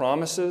through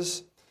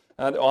promises.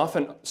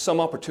 Often some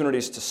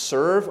opportunities to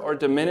serve are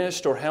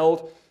diminished or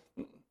held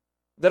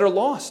that are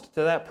lost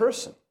to that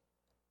person.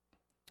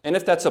 And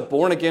if that's a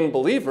born-again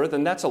believer,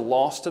 then that's a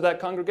loss to that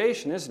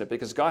congregation, isn't it?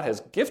 Because God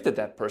has gifted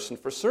that person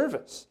for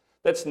service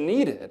that's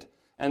needed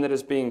and that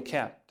is being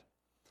kept.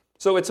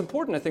 So it's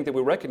important, I think, that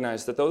we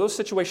recognize that though those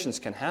situations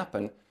can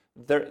happen,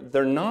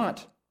 they're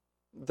not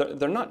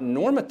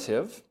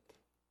normative,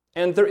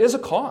 and there is a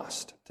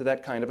cost to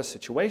that kind of a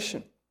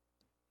situation.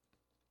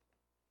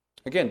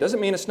 Again, doesn't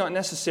mean it's not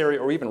necessary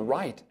or even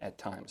right at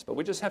times, but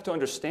we just have to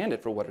understand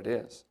it for what it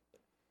is.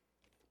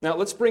 Now,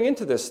 let's bring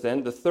into this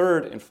then the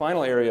third and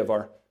final area of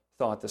our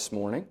thought this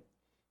morning,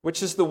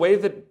 which is the way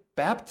that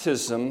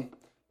baptism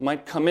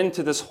might come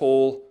into this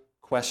whole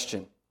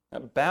question.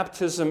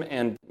 Baptism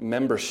and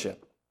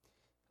membership.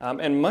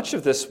 And much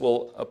of this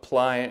will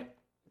apply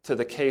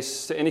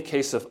to any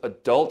case of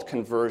adult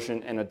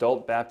conversion and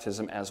adult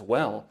baptism as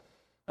well.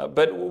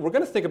 But we're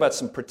going to think about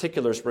some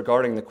particulars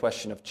regarding the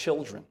question of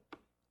children.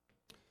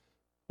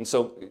 And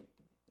so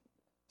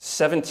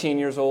 17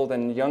 years old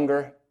and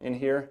younger in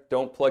here,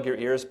 don't plug your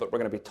ears, but we're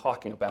going to be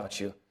talking about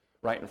you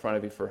right in front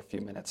of you for a few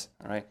minutes,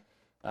 all right?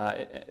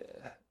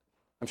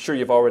 I'm sure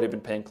you've already been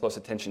paying close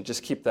attention.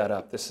 Just keep that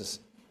up. This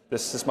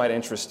might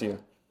interest you.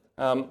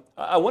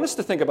 I want us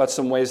to think about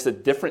some ways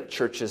that different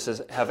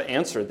churches have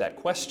answered that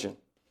question.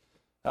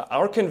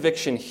 Our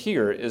conviction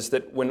here is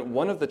that when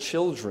one of the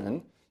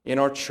children in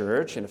our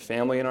church, in a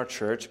family in our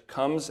church,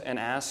 comes and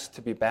asks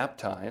to be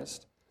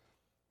baptized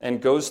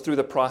and goes through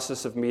the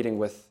process of meeting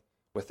with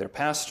their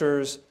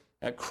pastors,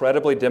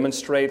 credibly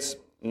demonstrates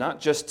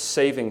not just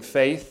saving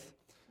faith,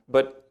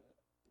 but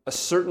a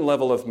certain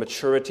level of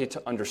maturity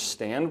to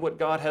understand what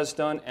God has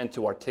done and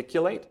to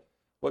articulate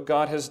what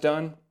God has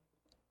done.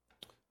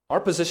 Our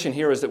position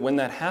here is that when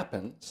that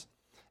happens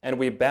and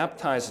we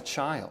baptize a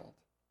child,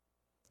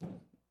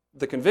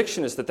 the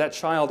conviction is that that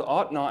child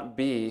ought not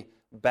be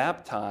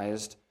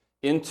baptized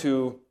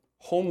into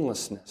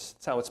homelessness.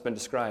 That's how it's been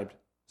described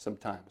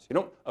sometimes. You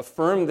don't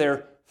affirm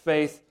their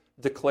faith,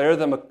 declare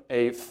them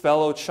a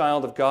fellow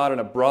child of God and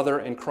a brother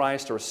in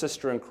Christ or a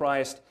sister in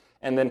Christ,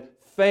 and then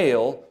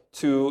fail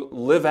to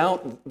live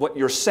out what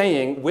you're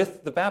saying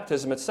with the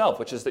baptism itself,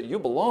 which is that you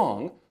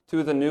belong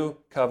to the new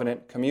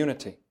covenant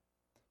community.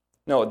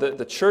 No,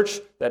 the church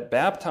that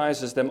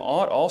baptizes them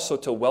ought also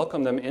to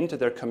welcome them into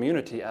their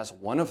community as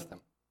one of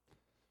them.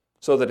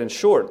 So that in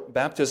short,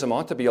 baptism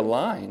ought to be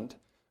aligned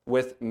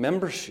with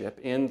membership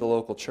in the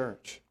local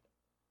church.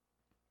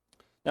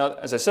 Now,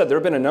 as I said, there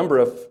have been a number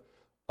of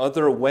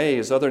other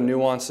ways, other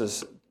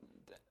nuances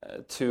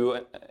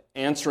to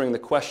answering the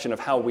question of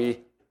how we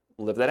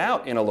live that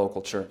out in a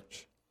local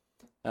church.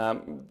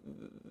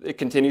 It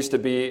continues to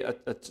be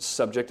a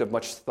subject of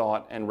much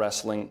thought and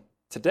wrestling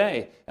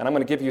today. And I'm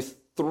going to give you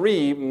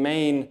three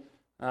main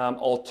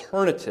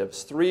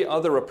alternatives, three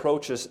other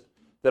approaches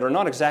that are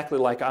not exactly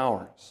like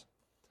ours.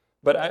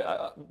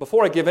 But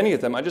before I give any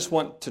of them, I just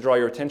want to draw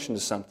your attention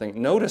to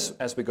something. Notice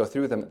as we go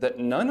through them that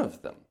none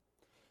of them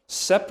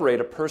separate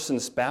a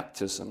person's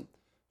baptism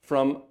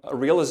from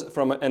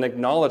an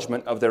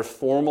acknowledgement of their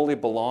formally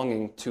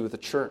belonging to the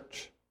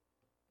church.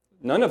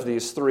 None of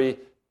these three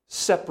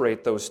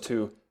separate those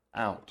two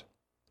out.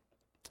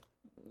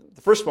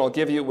 The first one I'll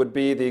give you would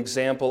be the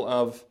example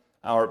of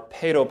our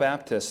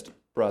Paedo-Baptist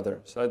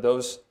brothers,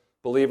 those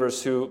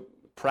believers who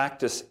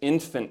practice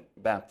infant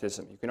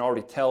baptism. You can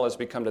already tell as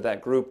we come to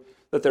that group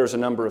that there's a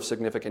number of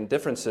significant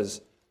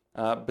differences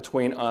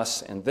between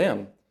us and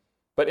them.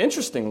 But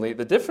interestingly,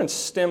 the difference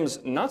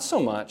stems not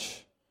so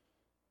much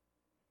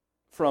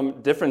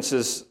from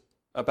differences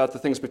about the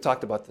things we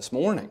talked about this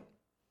morning,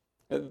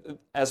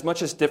 as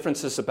much as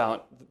differences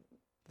about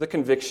the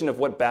conviction of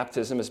what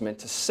baptism is meant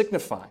to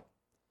signify.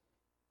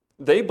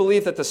 They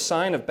believe that the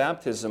sign of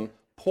baptism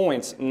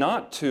points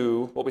not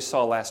to what we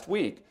saw last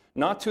week,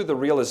 not to the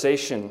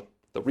realization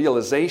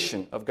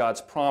of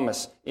God's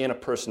promise in a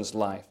person's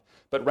life,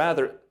 but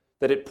rather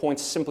that it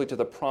points simply to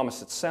the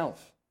promise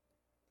itself.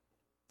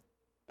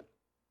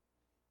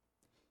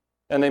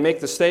 And they make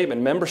the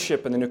statement,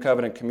 membership in the New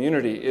Covenant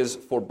community is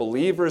for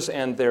believers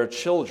and their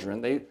children.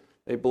 They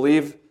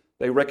believe,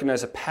 they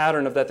recognize a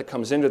pattern of that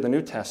comes into the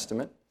New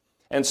Testament.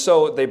 And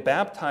so they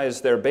baptize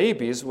their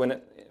babies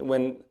when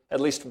at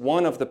least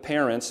one of the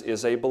parents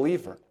is a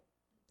believer.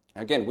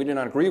 Again, we do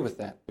not agree with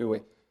that, do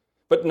we?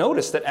 But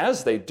notice that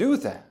as they do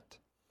that,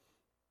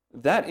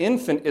 that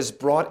infant is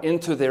brought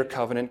into their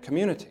covenant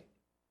community.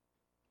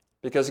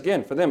 Because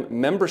again, for them,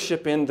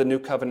 membership in the new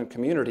covenant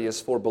community is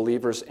for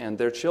believers and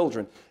their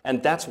children.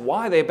 And that's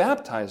why they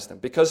baptize them,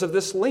 because of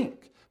this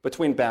link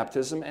between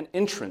baptism and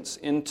entrance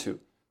into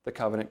the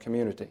covenant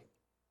community.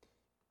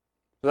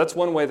 So that's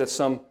one way that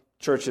some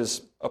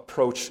churches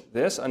approach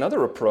this.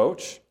 Another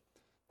approach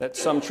that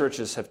some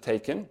churches have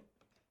taken,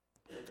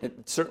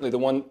 it's certainly the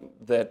one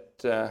that,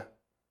 I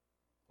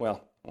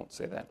won't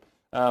say that.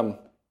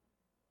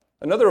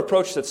 Another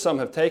approach that some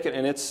have taken,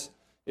 and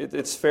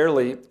it's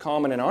fairly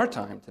common in our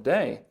time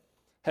today,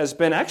 has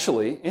been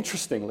actually,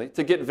 interestingly,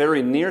 to get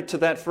very near to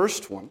that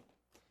first one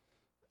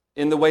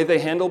in the way they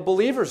handle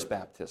believers'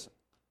 baptism.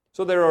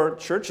 So there are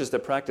churches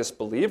that practice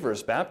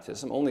believers'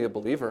 baptism. Only a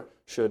believer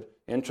should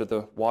enter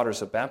the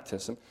waters of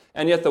baptism.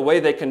 And yet the way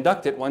they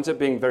conduct it winds up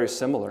being very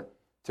similar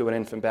to an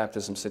infant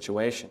baptism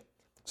situation.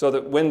 So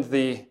that when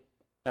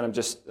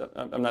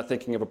I'm not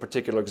thinking of a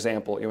particular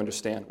example, you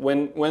understand.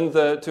 When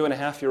the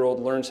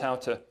 2.5-year-old learns how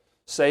to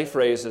say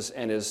phrases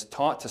and is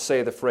taught to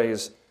say the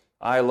phrase,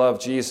 "I love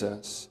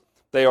Jesus,"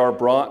 they are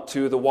brought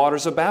to the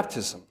waters of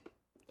baptism.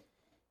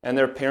 And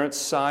their parents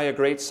sigh a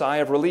great sigh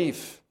of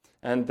relief.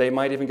 And they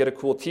might even get a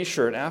cool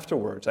t-shirt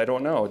afterwards. I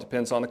don't know. It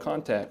depends on the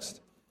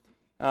context.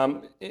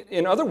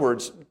 In other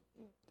words,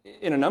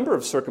 in a number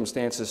of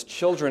circumstances,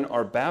 children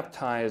are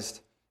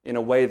baptized in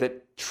a way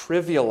that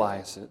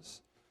trivializes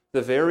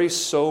the very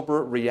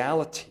sober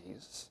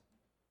realities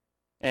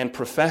and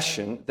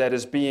profession that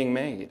is being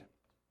made.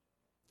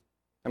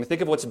 I mean,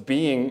 think of what's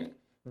being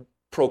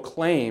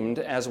proclaimed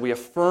as we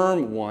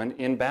affirm one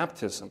in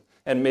baptism,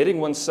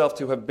 admitting oneself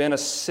to have been a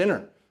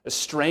sinner,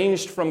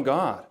 estranged from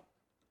God,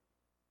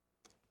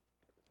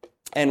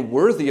 and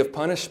worthy of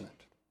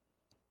punishment,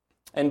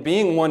 and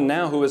being one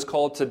now who is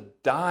called to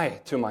die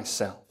to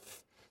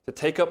myself, to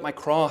take up my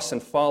cross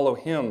and follow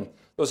Him.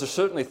 Those are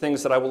certainly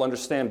things that I will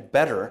understand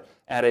better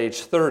at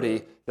age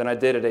 30 than I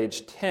did at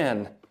age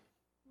 10.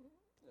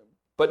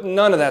 But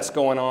none of that's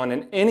going on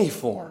in any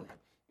form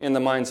in the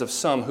minds of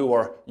some who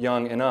are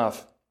young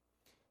enough.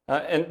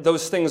 And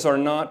those things are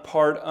not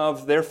part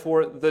of,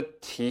 therefore, the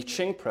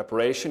teaching,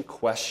 preparation,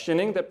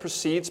 questioning that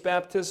precedes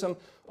baptism.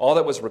 All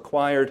that was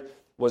required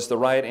was the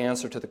right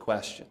answer to the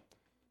question,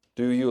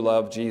 do you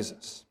love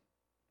Jesus?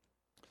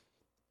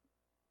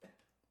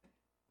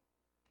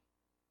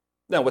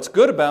 Now, what's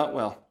good about,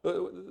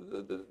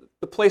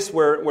 the place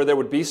where there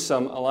would be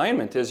some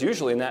alignment is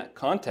usually in that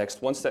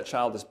context, once that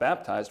child is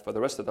baptized for the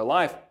rest of their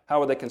life,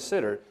 how are they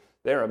considered?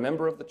 They're a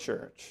member of the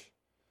church.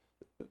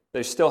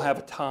 They still have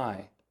a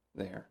tie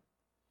there.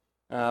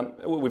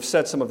 We've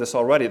said some of this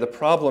already. The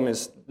problem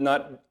is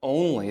not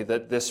only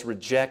that this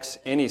rejects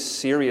any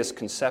serious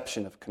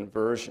conception of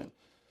conversion,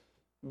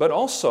 but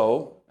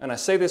also, and I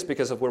say this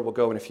because of where we'll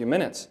go in a few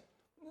minutes,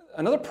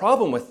 another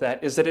problem with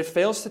that is that it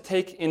fails to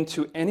take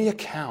into any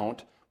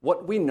account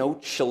what we know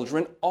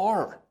children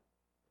are.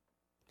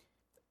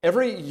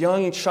 Every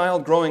young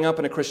child growing up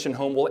in a Christian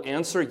home will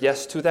answer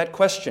yes to that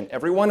question,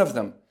 every one of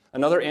them.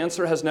 Another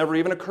answer has never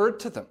even occurred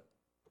to them.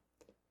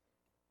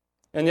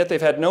 And yet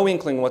they've had no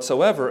inkling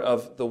whatsoever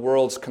of the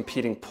world's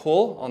competing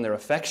pull on their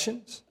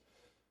affections.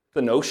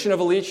 The notion of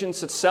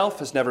allegiance itself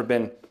has never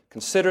been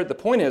considered. The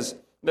point is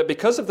that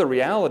because of the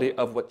reality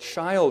of what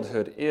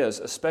childhood is,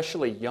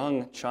 especially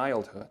young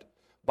childhood,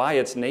 by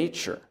its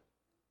nature,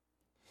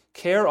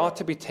 care ought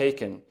to be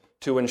taken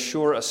to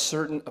ensure a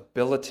certain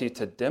ability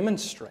to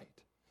demonstrate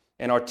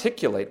and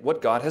articulate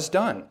what God has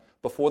done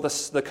before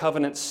the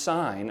covenant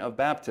sign of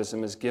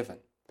baptism is given.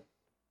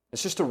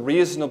 It's just a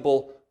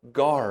reasonable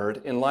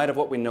guard in light of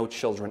what we know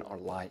children are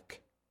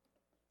like.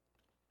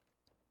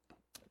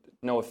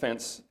 No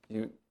offense,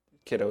 you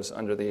kiddos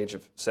under the age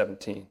of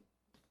 17.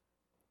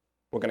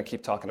 We're going to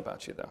keep talking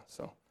about you, though,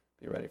 so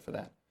be ready for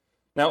that.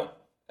 Now,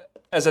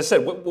 as I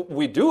said,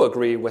 we do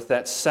agree with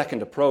that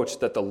second approach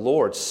that the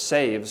Lord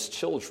saves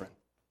children.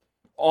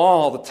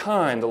 All the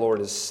time the Lord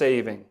is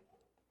saving.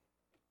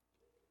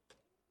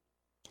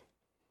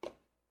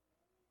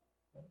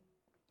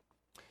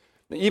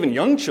 Even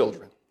young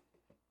children.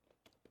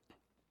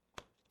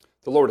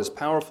 The Lord is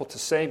powerful to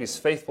save. He's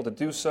faithful to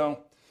do so.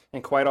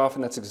 And quite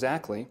often that's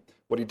exactly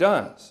what He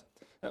does.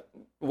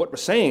 What we're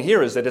saying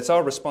here is that it's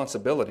our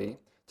responsibility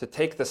to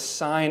take the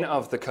sign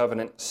of the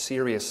covenant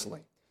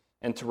seriously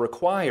and to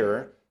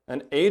require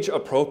an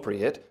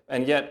age-appropriate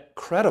and yet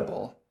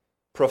credible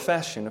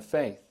profession of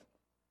faith.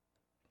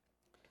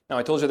 Now,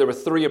 I told you there were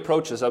 3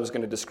 approaches I was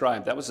going to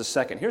describe. That was the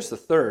second. Here's the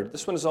third.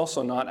 This one is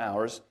also not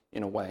ours,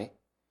 in a way.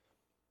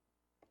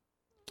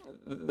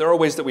 There are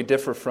ways that we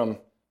differ from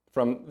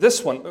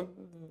this one.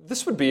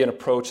 This would be an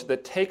approach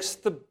that takes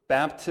the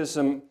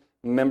baptism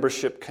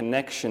membership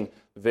connection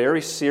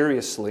very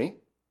seriously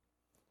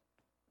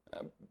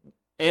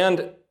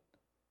and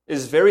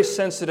is very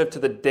sensitive to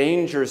the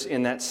dangers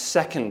in that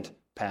second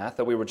path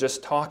that we were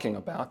just talking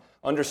about,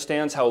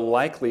 understands how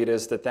likely it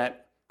is that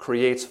that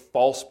creates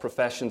false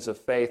professions of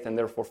faith and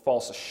therefore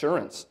false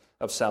assurance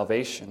of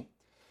salvation.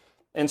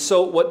 And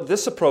so what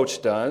this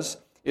approach does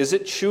is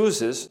it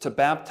chooses to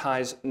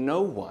baptize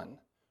no one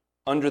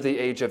under the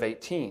age of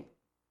 18.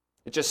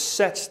 It just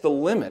sets the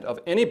limit of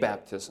any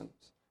baptisms,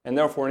 and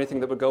therefore anything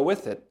that would go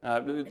with it,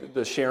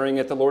 the sharing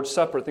at the Lord's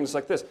Supper, things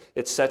like this.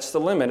 It sets the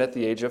limit at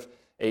the age of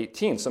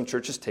 18. Some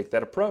churches take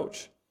that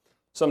approach.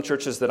 Some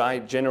churches that I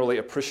generally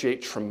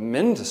appreciate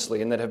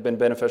tremendously and that have been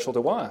beneficial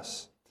to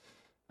us.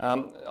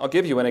 I'll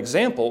give you an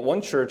example.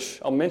 One church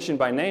I'll mention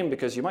by name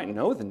because you might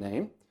know the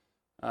name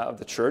of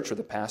the church or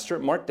the pastor.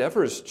 Mark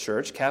Dever's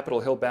church, Capitol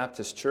Hill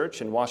Baptist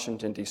Church in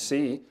Washington,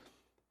 D.C.,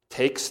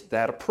 takes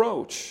that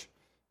approach.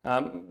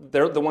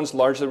 They're the ones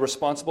largely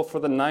responsible for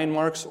the Nine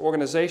Marks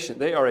organization.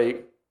 They are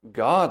a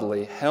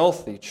godly,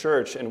 healthy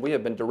church, and we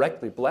have been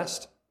directly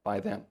blessed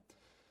by them.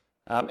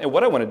 And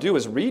what I want to do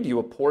is read you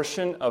a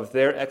portion of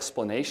their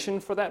explanation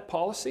for that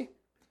policy.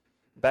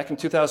 Back in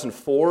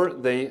 2004,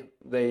 they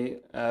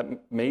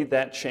made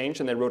that change,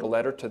 and they wrote a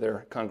letter to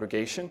their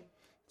congregation.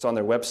 It's on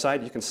their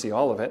website. You can see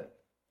all of it.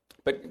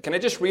 But can I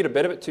just read a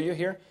bit of it to you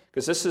here?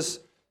 Because this is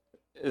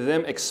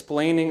them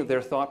explaining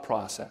their thought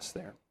process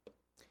there.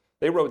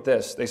 They wrote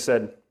this. They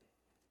said,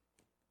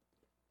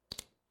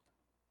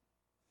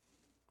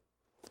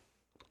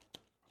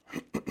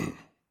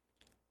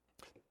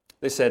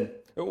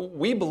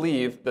 we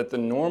believe that the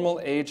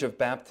normal age of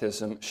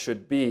baptism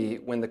should be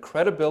when the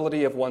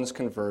credibility of one's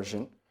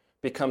conversion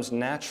becomes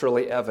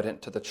naturally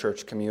evident to the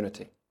church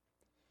community.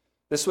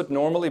 This would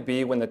normally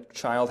be when the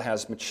child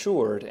has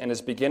matured and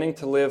is beginning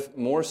to live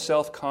more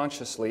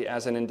self-consciously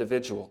as an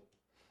individual,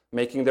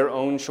 making their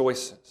own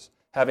choices,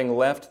 having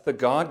left the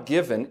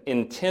God-given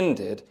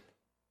intended.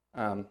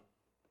 Let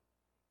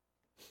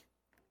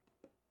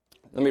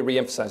me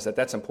reemphasize that.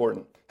 That's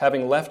important.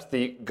 Having left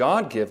the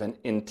God-given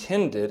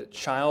intended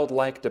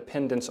childlike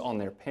dependence on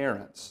their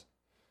parents,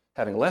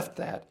 having left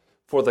that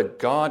for the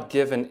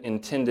God-given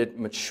intended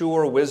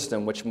mature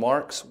wisdom which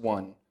marks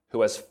one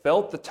who has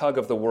felt the tug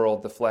of the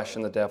world, the flesh,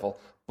 and the devil,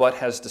 but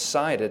has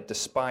decided,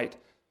 despite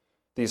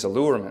these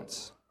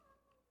allurements,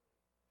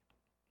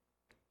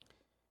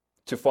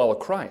 to follow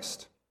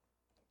Christ.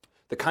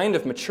 The kind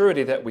of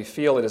maturity that we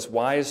feel it is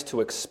wise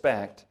to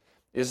expect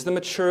is the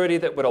maturity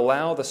that would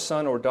allow the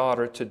son or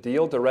daughter to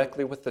deal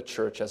directly with the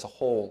church as a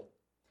whole,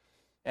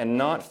 and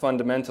not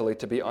fundamentally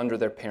to be under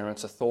their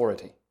parents'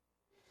 authority.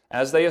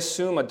 As they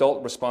assume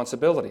adult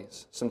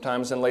responsibilities,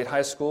 sometimes in late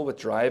high school with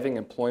driving,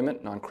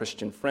 employment,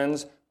 non-Christian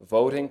friends,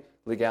 voting,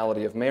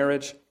 legality of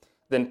marriage,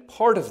 then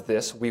part of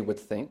this, we would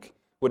think,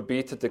 would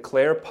be to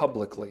declare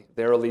publicly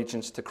their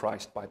allegiance to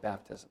Christ by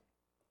baptism.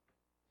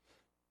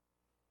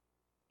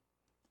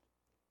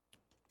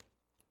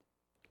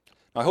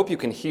 I hope you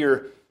can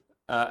hear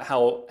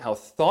how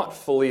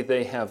thoughtfully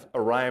they have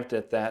arrived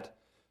at that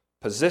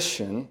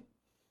position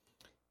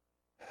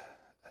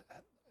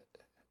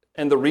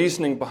and the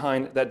reasoning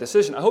behind that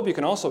decision. I hope you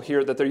can also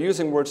hear that they're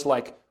using words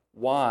like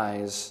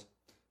wise.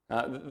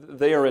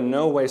 They are in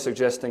no way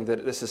suggesting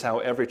that this is how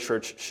every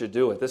church should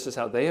do it. This is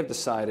how they have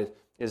decided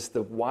is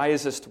the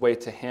wisest way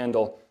to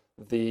handle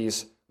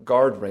these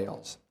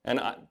guardrails.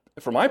 And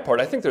for my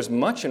part, I think there's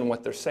much in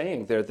what they're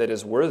saying there that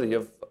is worthy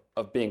of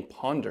being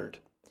pondered.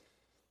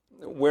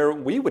 Where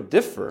we would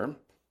differ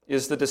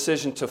is the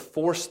decision to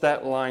force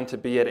that line to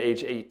be at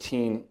age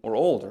 18 or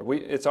older.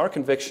 It's our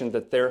conviction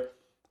that there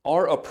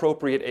are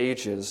appropriate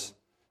ages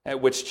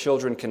at which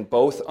children can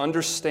both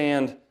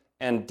understand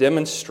and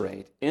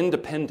demonstrate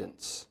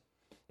independence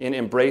in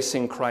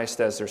embracing Christ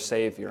as their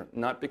Savior,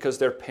 not because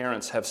their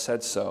parents have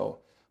said so,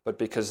 but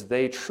because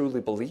they truly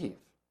believe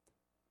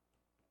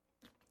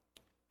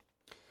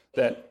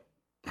that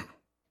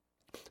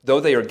though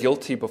they are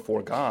guilty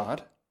before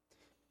God,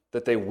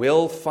 that they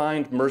will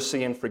find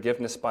mercy and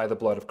forgiveness by the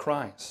blood of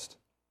Christ.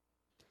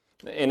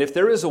 And if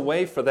there is a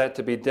way for that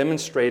to be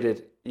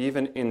demonstrated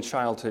even in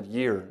childhood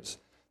years,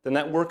 then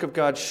that work of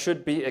God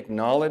should be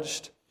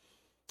acknowledged.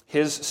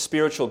 His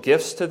spiritual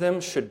gifts to them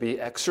should be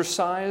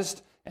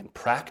exercised and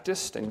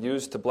practiced and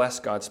used to bless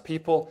God's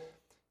people,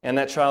 and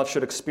that child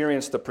should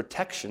experience the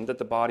protection that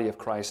the body of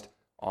Christ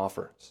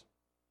offers.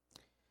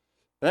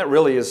 And that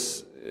really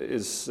is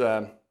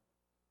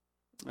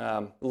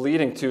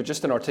leading to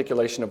just an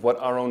articulation of what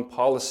our own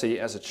policy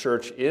as a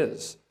church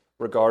is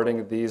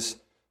regarding these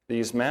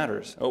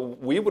matters.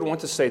 We would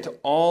want to say to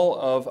all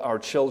of our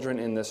children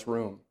in this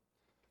room,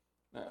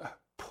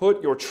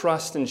 put your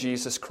trust in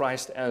Jesus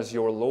Christ as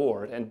your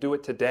Lord and do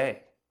it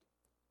today.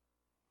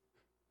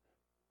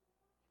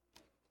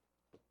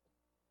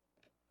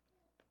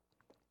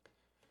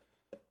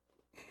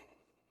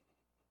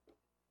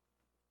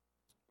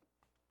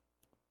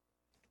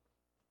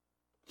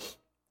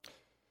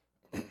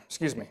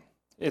 Excuse me.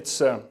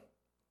 It's a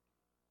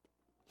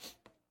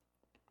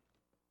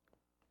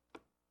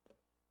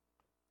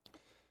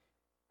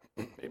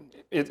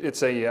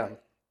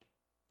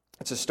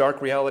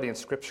stark reality in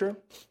Scripture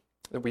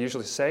that we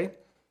usually say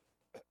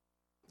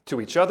to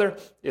each other.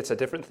 It's a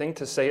different thing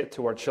to say it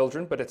to our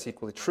children, but it's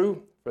equally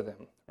true for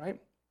them, right?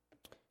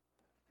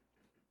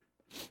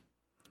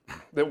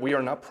 That we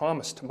are not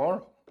promised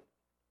tomorrow.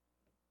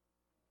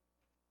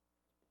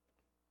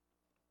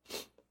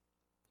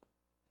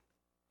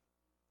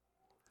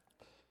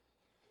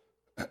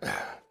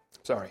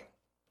 Sorry.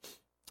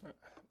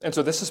 And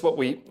so this is what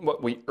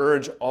we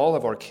urge all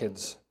of our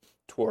kids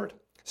toward.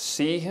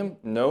 See him,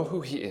 know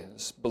who he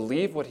is,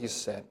 believe what he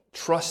said,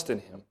 trust in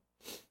him.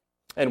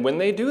 And when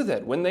they do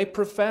that, when they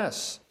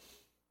profess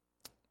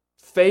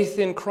faith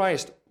in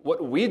Christ,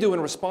 what we do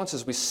in response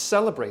is we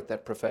celebrate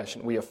that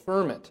profession, we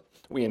affirm it,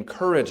 we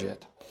encourage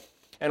it,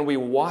 and we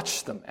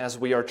watch them as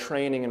we are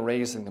training and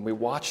raising them. We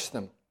watch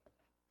them.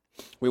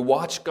 We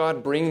watch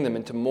God bring them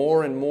into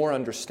more and more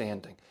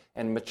understanding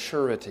and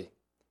maturity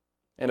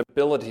and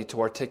ability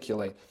to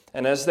articulate.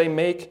 And as they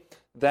make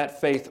that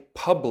faith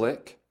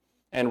public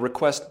and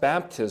request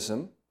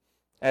baptism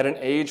at an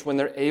age when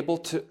they're able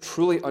to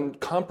truly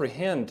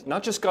comprehend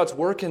not just God's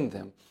work in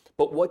them,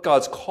 but what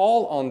God's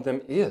call on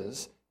them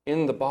is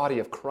in the body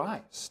of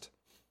Christ.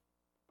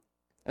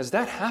 As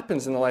that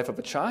happens in the life of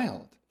a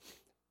child,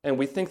 and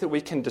we think that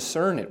we can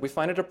discern it, we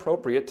find it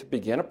appropriate to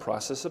begin a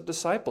process of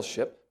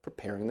discipleship,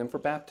 preparing them for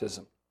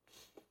baptism.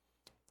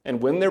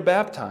 And when they're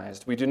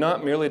baptized, we do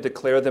not merely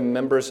declare them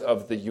members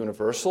of the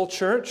universal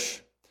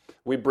church,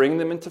 we bring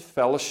them into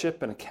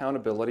fellowship and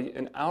accountability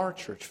in our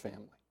church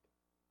family.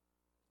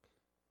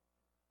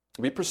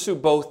 We pursue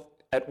both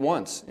at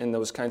once in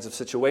those kinds of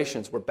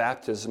situations where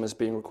baptism is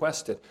being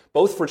requested,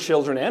 both for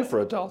children and for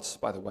adults,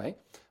 by the way,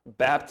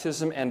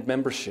 baptism and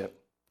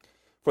membership,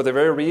 for the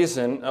very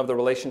reason of the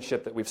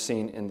relationship that we've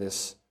seen in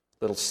this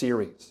little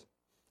series.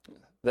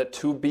 That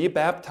to be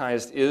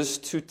baptized is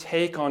to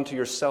take onto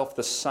yourself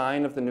the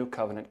sign of the new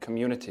covenant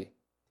community.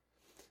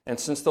 And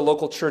since the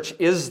local church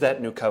is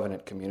that new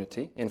covenant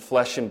community in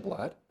flesh and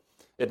blood,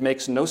 it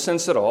makes no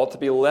sense at all to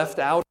be left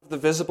out of the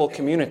visible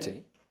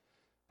community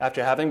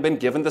after having been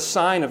given the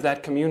sign of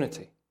that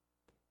community.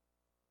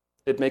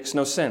 It makes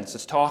no sense.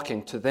 It's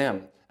talking to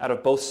them out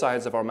of both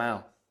sides of our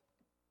mouth.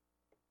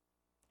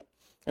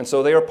 And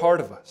so they are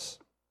part of us.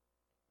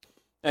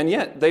 And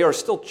yet, they are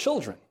still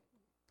children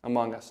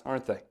among us,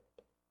 aren't they?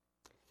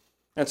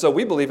 And so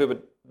we believe it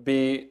would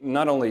be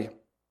not only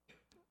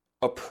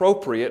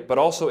appropriate, but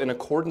also in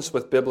accordance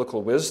with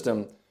biblical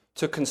wisdom,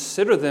 to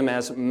consider them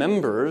as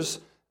members,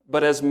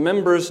 but as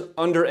members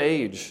under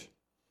age,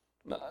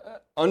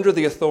 under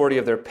the authority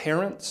of their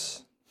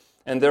parents,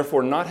 and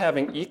therefore not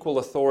having equal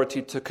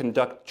authority to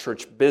conduct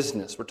church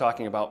business. We're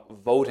talking about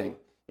voting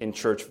in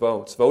church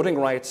votes. Voting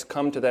rights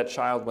come to that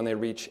child when they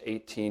reach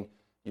 18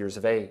 years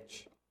of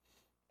age.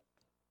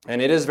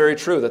 And it is very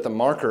true that the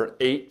marker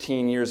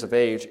 18 years of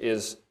age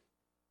is,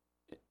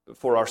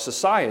 for our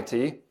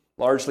society,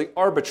 largely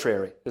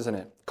arbitrary, isn't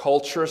it?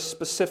 Culture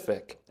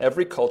specific.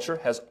 Every culture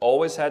has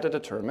always had to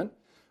determine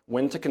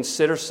when to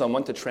consider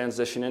someone to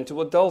transition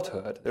into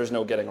adulthood. There's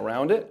no getting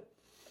around it,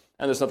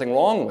 and there's nothing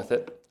wrong with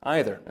it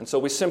either. And so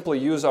we simply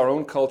use our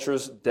own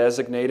culture's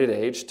designated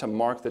age to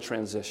mark the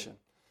transition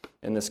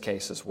in this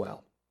case as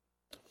well.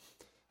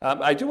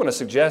 I do want to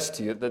suggest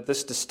to you that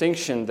this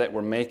distinction that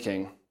we're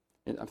making,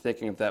 I'm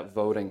thinking of that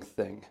voting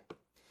thing,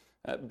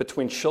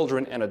 between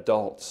children and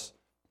adults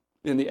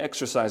in the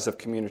exercise of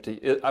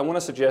community, I want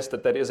to suggest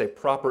that that is a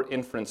proper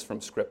inference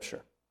from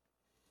Scripture.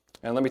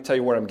 And let me tell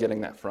you where I'm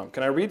getting that from.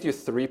 Can I read you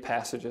 3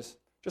 passages?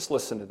 Just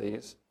listen to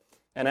these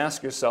and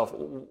ask yourself,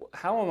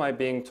 how am I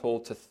being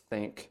told to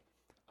think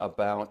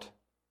about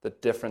the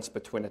difference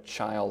between a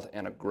child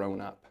and a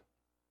grown-up?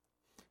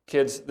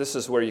 Kids, this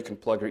is where you can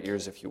plug your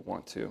ears if you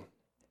want to.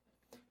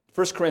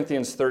 1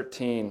 Corinthians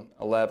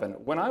 13:11.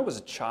 When I was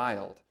a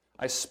child,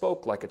 I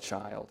spoke like a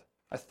child.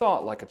 I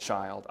thought like a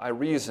child. I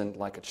reasoned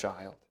like a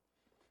child.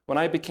 When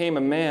I became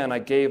a man, I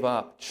gave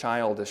up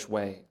childish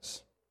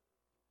ways.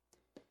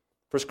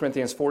 1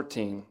 Corinthians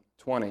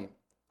 14:20.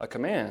 A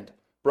command.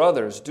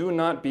 Brothers, do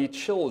not be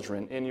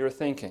children in your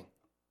thinking.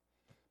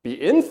 Be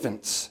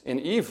infants in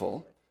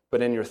evil,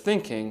 but in your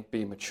thinking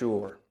be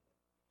mature.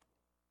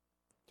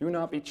 Do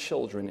not be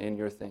children in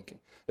your thinking.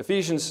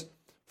 Ephesians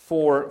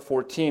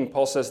 4:14,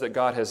 Paul says that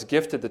God has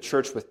gifted the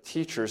church with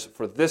teachers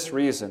for this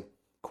reason,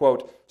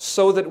 quote,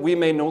 so that we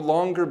may no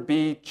longer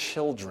be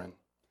children,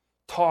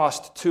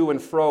 tossed to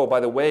and fro by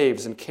the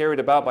waves and carried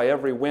about by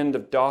every wind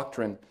of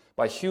doctrine,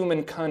 by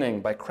human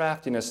cunning, by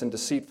craftiness and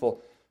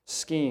deceitful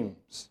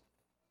schemes.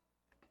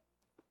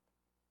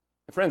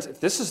 And friends, if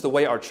this is the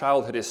way our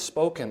childhood is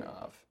spoken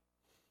of,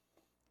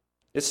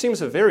 it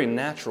seems a very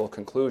natural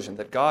conclusion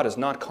that God is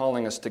not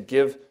calling us to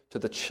give to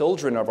the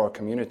children of our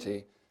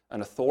community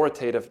an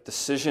authoritative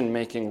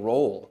decision-making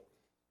role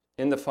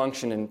in the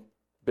function and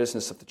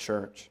business of the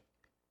church.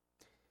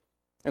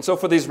 And so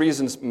for these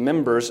reasons,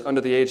 members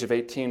under the age of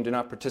 18 do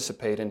not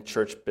participate in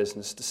church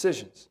business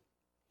decisions.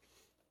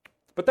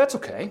 But that's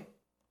okay,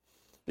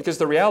 because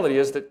the reality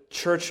is that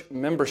church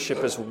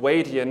membership is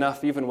weighty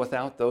enough even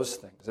without those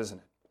things, isn't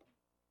it?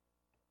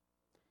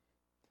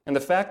 And the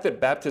fact that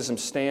baptism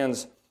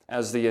stands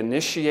as the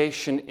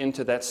initiation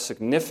into that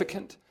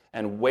significant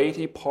and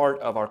weighty part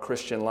of our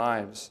Christian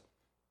lives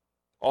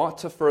ought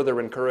to further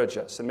encourage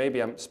us. And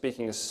maybe I'm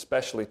speaking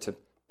especially to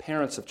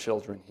parents of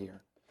children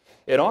here.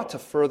 It ought to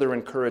further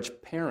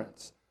encourage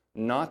parents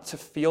not to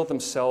feel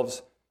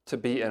themselves to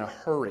be in a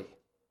hurry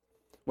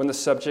when the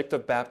subject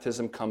of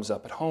baptism comes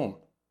up at home.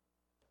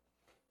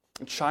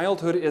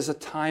 Childhood is a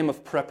time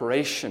of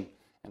preparation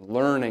and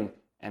learning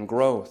and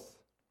growth.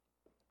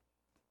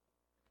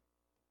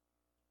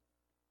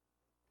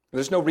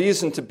 There's no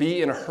reason to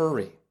be in a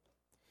hurry.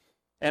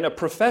 And a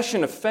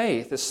profession of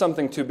faith is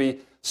something to be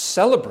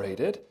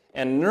celebrated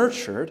and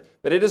nurtured,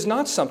 but it is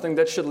not something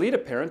that should lead a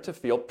parent to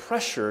feel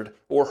pressured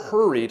or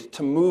hurried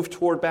to move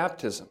toward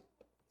baptism.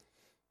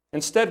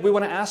 Instead, we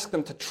want to ask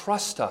them to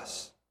trust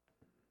us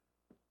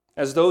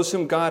as those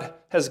whom God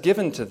has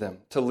given to them,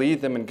 to lead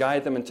them and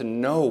guide them and to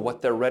know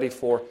what they're ready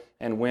for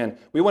and when.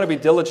 We want to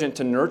be diligent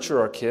to nurture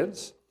our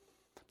kids,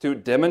 to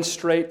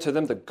demonstrate to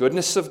them the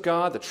goodness of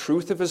God, the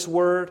truth of His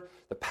Word,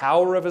 the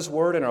power of His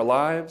Word in our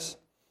lives.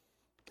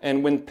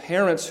 And when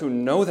parents who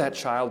know that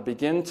child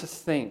begin to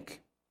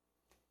think,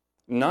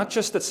 not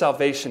just that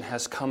salvation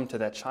has come to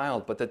that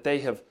child, but that they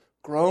have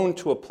grown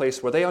to a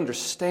place where they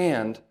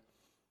understand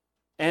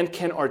and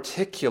can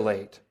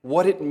articulate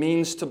what it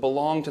means to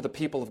belong to the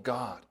people of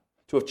God,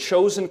 to have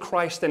chosen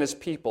Christ and His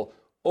people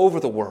over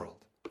the world.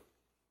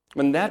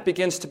 When that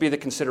begins to be the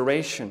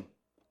consideration,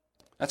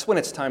 that's when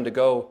it's time to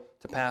go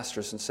to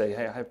pastors and say,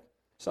 hey, I have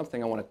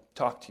something I want to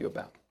talk to you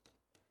about.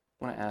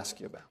 I want to ask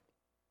you about.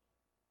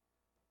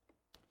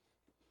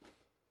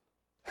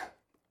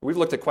 We've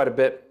looked at quite a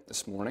bit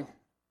this morning.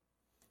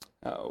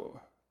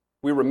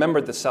 We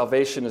remembered that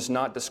salvation is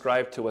not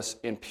described to us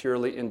in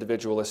purely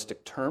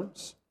individualistic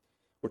terms.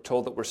 We're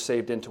told that we're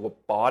saved into a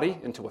body,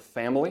 into a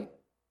family.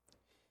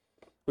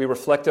 We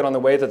reflected on the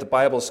way that the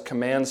Bible's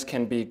commands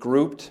can be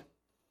grouped,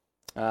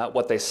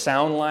 what they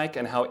sound like,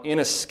 and how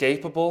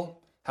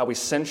inescapable, how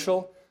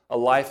essential a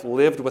life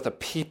lived with a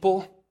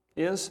people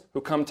is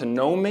who come to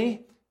know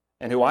me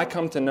and who I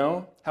come to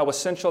know, how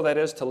essential that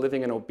is to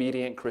living an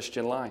obedient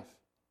Christian life.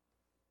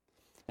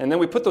 And then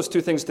we put those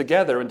two things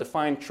together and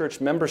define church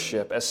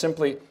membership as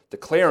simply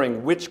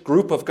declaring which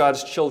group of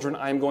God's children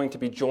I'm going to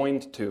be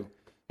joined to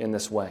in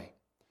this way.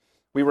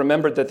 We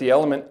remembered that the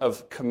element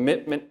of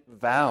commitment,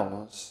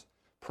 vows,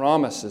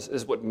 promises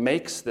is what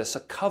makes this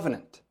a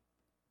covenant,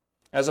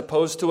 as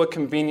opposed to a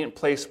convenient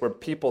place where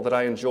people that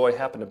I enjoy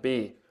happen to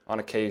be on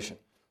occasion.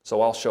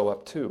 So I'll show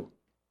up too.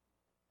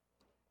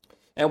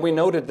 And we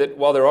noted that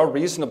while there are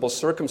reasonable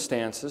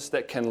circumstances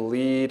that can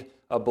lead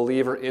a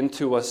believer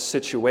into a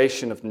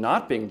situation of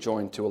not being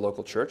joined to a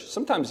local church,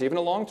 sometimes even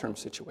a long-term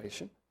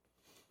situation,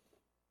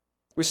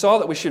 we saw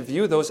that we should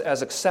view those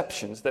as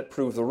exceptions that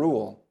prove the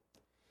rule.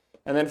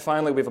 And then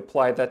finally, we've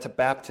applied that to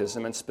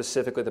baptism, and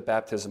specifically the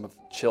baptism of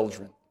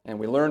children. And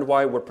we learned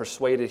why we're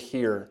persuaded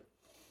here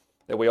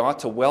that we ought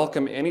to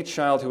welcome any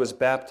child who is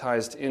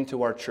baptized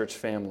into our church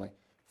family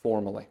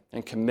formally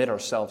and commit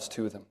ourselves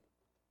to them.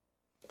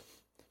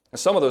 And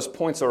some of those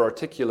points are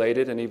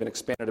articulated and even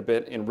expanded a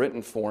bit in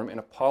written form in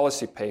a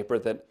policy paper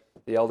that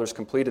the elders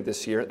completed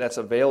this year. That's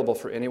available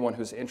for anyone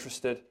who's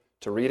interested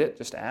to read it.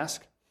 Just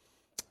ask.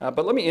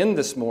 But let me end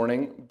this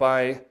morning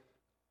by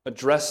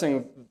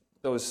addressing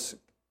those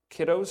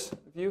kiddos of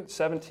you,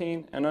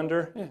 17 and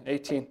under,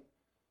 18.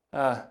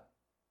 I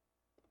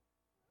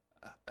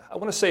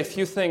want to say a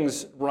few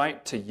things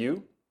right to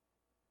you.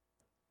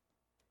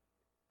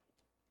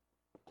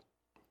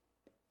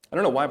 I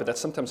don't know why, but that's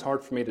sometimes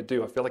hard for me to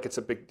do. I feel like it's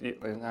a big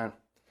deal.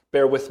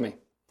 Bear with me.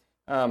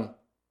 Let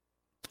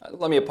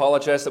me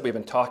apologize that we've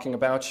been talking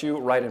about you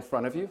right in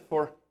front of you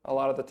for a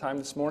lot of the time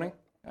this morning,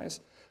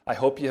 guys. I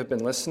hope you have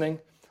been listening.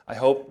 I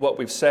hope what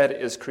we've said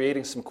is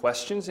creating some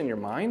questions in your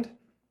mind.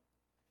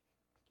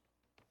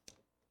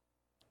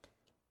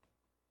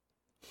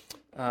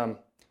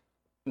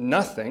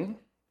 Nothing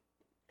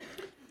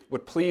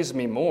would please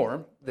me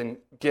more than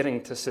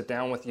getting to sit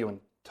down with you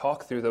and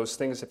talk through those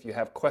things if you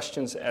have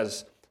questions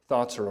as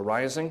thoughts are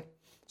arising.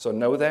 So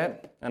know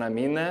that, and I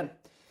mean that.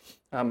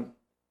 But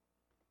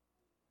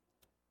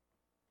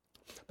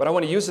I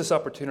want to use this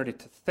opportunity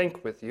to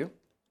think with you.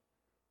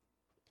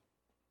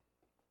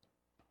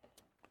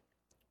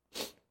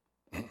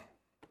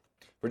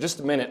 For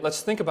just a minute,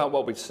 let's think about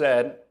what we've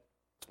said,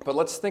 but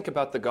let's think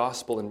about the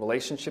gospel in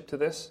relationship to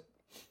this.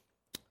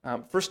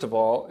 First of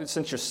all,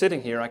 since you're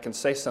sitting here, I can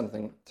say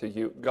something to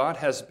you. God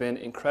has been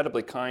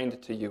incredibly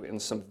kind to you in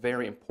some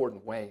very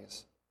important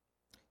ways.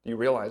 Do you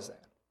realize that?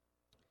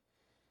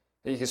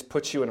 He has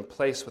put you in a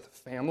place with a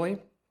family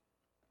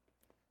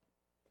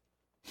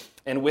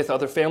and with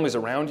other families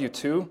around you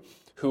too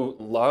who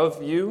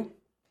love you,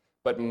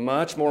 but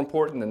much more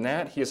important than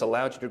that, He has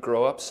allowed you to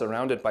grow up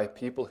surrounded by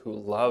people who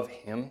love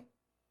Him,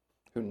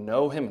 who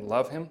know Him and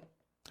love Him.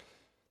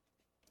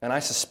 And I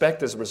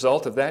suspect as a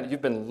result of that,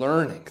 you've been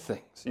learning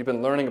things. You've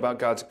been learning about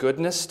God's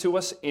goodness to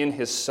us in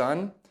His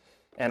Son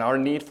and our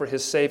need for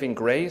His saving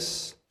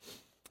grace.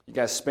 You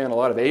guys span a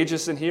lot of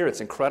ages in here.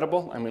 It's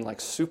incredible. I mean, like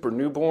super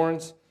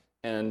newborns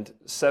and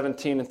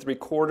 17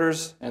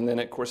 3/4, and then,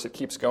 of course, it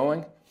keeps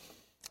going.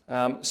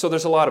 So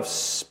there's a lot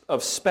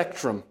of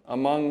spectrum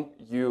among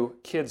you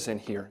kids in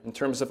here in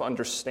terms of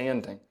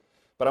understanding.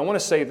 But I want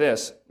to say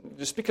this,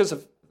 just because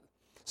of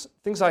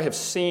things I have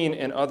seen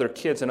in other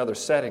kids in other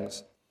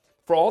settings,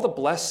 for all the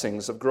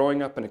blessings of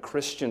growing up in a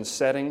Christian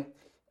setting,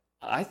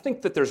 I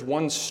think that there's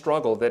one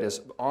struggle that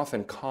is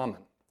often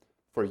common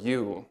for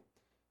you,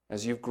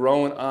 as you've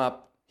grown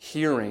up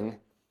hearing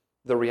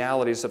the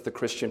realities of the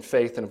Christian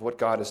faith and of what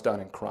God has done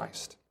in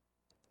Christ.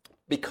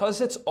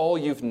 Because it's all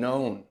you've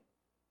known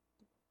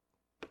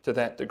to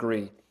that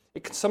degree,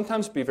 it can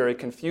sometimes be very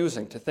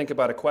confusing to think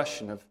about a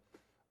question of,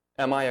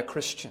 am I a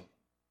Christian?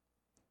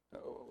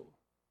 Well,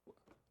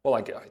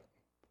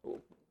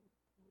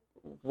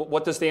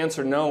 what does the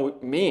answer no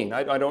mean?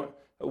 I don't.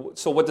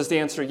 So what does the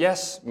answer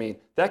yes mean?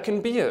 That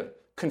can be a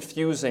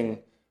confusing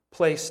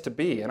place to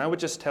be. And I would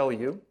just tell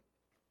you,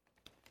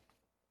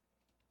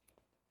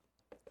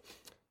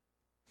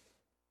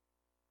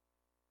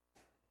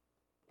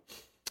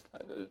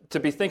 to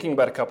be thinking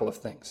about a couple of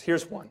things.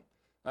 Here's one.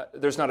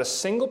 There's not a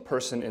single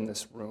person in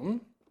this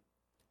room,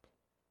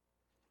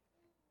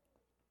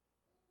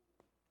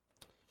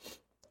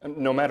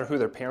 no matter who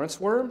their parents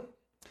were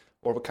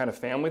or what kind of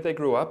family they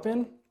grew up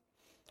in,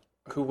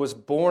 who was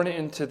born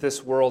into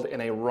this world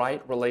in a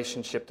right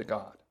relationship to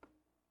God.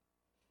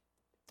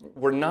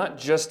 We're not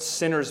just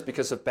sinners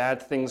because of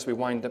bad things we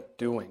wind up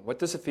doing. What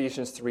does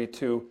Ephesians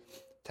 3:2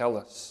 tell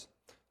us?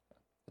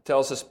 It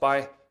tells us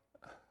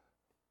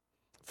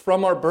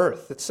from our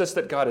birth. It says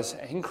that God is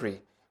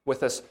angry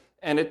with us,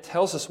 and it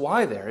tells us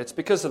why there. It's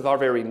because of our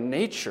very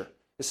nature.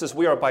 It says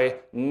we are by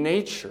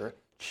nature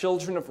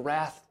children of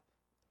wrath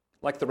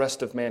like the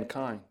rest of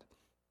mankind.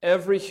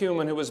 Every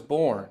human who is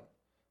born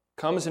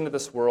comes into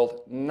this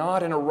world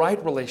not in a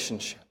right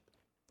relationship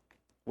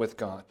with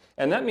God.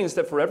 And that means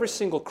that for every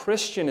single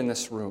Christian in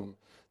this room,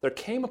 there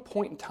came a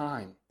point in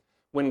time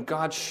when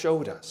God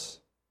showed us,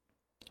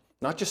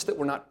 not just that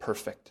we're not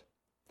perfect,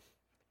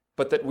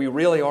 but that we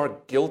really are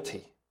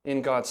guilty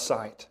in God's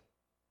sight.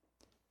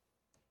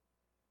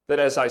 That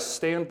as I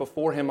stand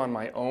before Him on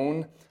my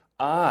own,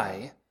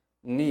 I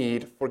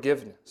need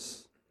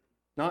forgiveness.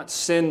 Not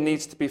sin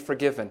needs to be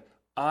forgiven.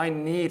 I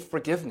need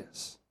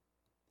forgiveness.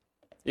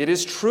 It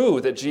is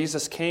true that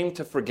Jesus came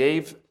to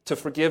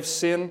forgive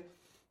sin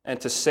and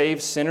to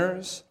save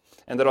sinners,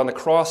 and that on the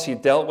cross He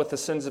dealt with the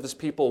sins of His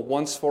people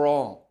once for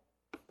all.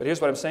 But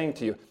here's what I'm saying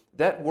to you.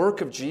 That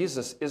work of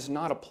Jesus is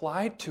not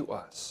applied to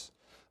us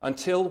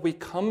until we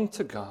come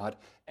to God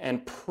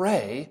and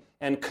pray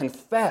and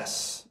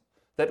confess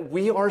that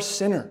we are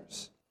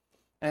sinners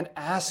and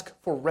ask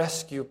for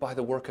rescue by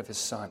the work of His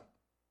Son.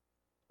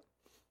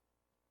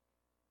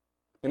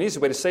 An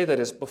easy way to say that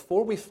is,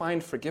 before we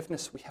find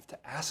forgiveness, we have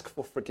to ask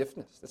for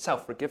forgiveness. That's how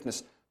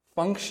forgiveness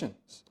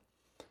functions.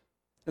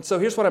 And so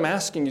here's what I'm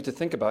asking you to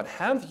think about.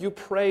 Have you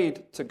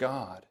prayed to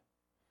God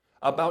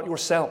about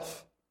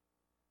yourself?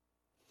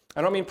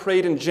 I don't mean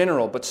prayed in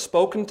general, but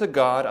spoken to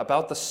God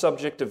about the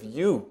subject of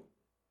you.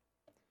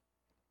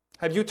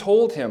 Have you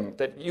told Him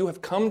that you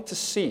have come to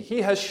see?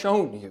 He has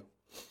shown you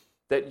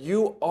that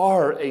you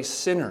are a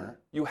sinner.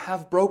 You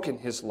have broken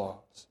His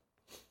laws.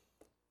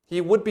 He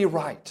would be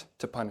right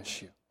to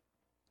punish you.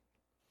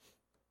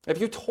 Have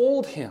you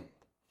told Him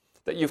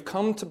that you've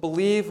come to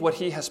believe what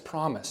He has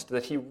promised,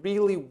 that He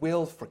really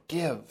will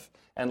forgive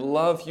and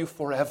love you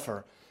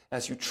forever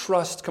as you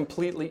trust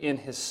completely in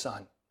His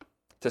Son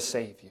to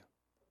save you?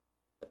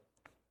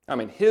 I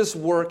mean, His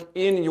work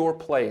in your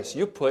place.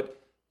 You put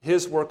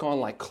His work on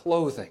like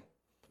clothing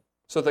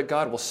so that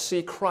God will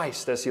see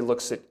Christ as He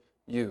looks at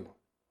you.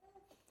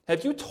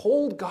 Have you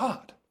told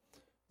God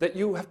that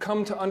you have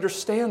come to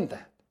understand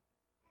that?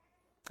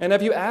 And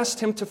have you asked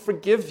Him to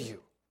forgive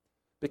you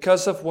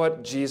because of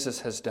what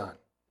Jesus has done?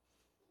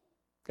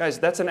 Guys,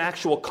 that's an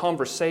actual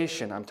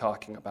conversation I'm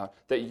talking about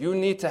that you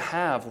need to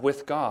have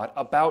with God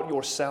about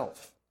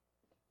yourself.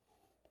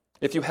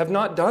 If you have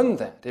not done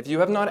that, if you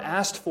have not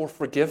asked for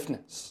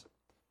forgiveness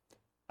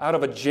out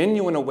of a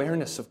genuine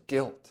awareness of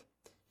guilt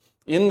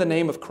in the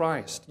name of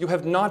Christ, you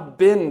have not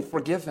been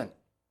forgiven.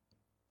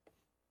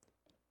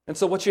 And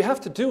so what you have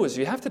to do is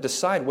you have to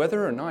decide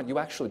whether or not you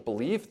actually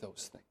believe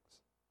those things.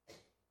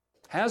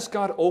 Has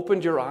God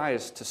opened your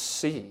eyes to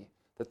see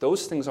that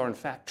those things are in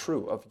fact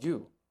true of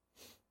you?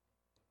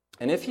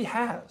 And if He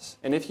has,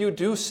 and if you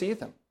do see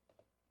them,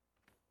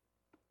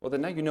 well,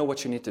 then now you know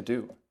what you need to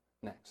do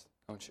next,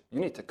 don't you? You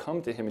need to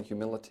come to Him in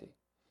humility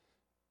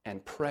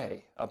and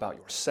pray about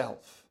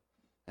yourself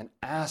and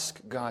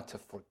ask God to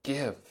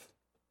forgive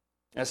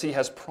as He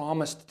has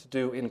promised to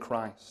do in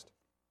Christ.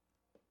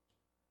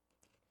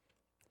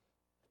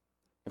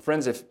 And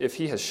friends, if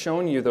He has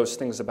shown you those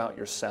things about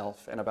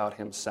yourself and about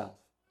Himself,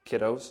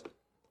 kiddos,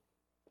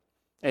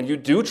 and you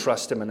do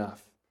trust Him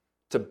enough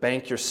to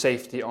bank your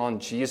safety on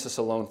Jesus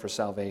alone for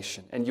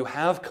salvation, and you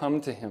have come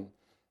to Him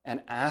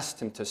and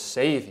asked Him to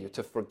save you,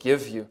 to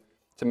forgive you,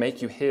 to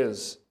make you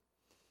His,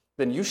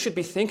 then you should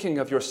be thinking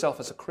of yourself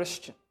as a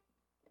Christian.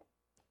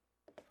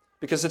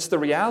 Because it's the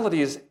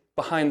realities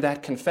behind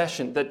that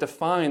confession that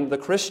define the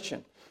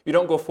Christian. You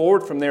don't go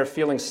forward from there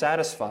feeling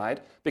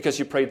satisfied because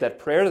you prayed that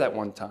prayer that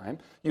one time.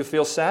 You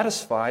feel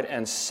satisfied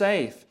and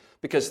safe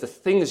because the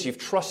things you've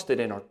trusted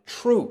in are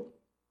true.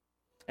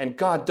 And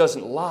God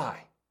doesn't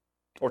lie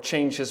or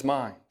change His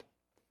mind.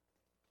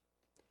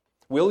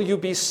 Will you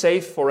be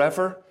safe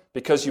forever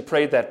because you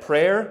prayed that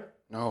prayer?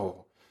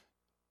 No.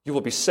 You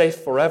will be safe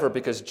forever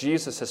because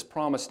Jesus has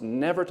promised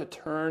never to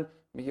turn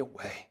me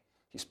away,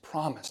 He's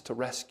promised to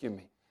rescue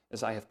me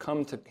as I have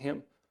come to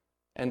him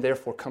and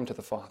therefore come to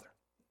the Father.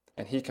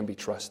 And he can be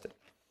trusted.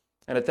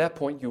 And at that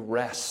point, you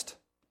rest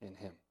in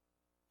him.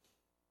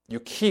 You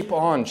keep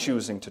on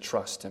choosing to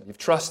trust him. You've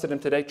trusted him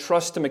today,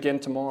 trust him again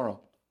tomorrow.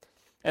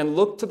 And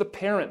look to the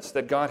parents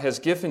that God has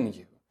given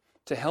you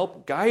to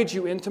help guide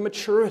you into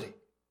maturity,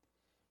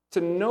 to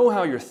know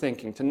how you're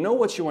thinking, to know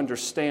what you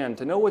understand,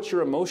 to know what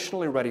you're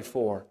emotionally ready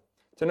for,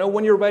 to know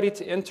when you're ready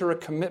to enter a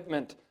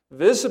commitment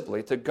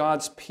visibly to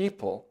God's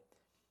people,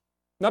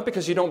 not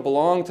because you don't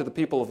belong to the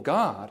people of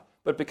God,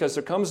 but because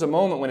there comes a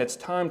moment when it's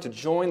time to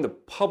join the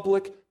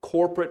public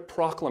corporate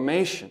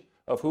proclamation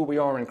of who we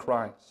are in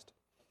Christ.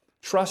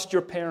 Trust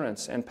your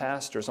parents and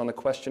pastors on the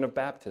question of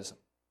baptism.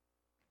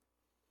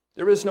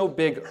 There is no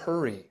big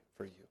hurry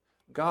for you.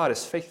 God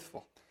is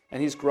faithful,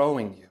 and he's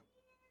growing you.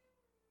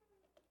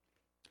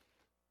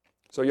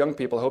 So young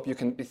people, I hope you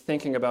can be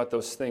thinking about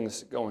those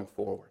things going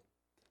forward.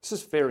 This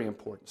is very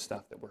important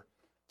stuff that we're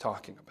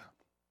talking about.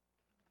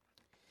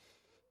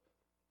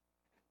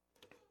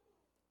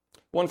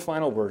 One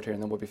final word here,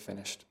 and then we'll be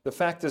finished. The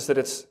fact is that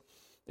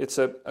it's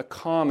a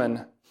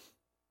common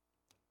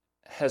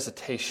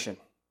hesitation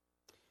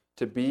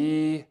to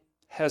be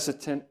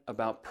hesitant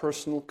about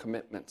personal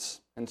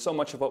commitments. And so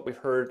much of what we've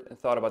heard and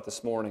thought about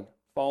this morning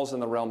falls in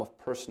the realm of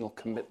personal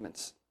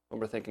commitments when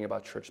we're thinking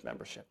about church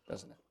membership,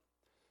 doesn't it?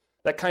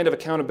 That kind of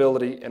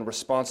accountability and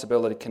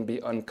responsibility can be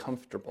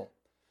uncomfortable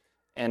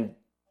and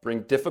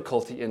bring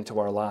difficulty into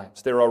our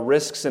lives. There are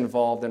risks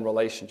involved in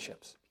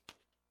relationships,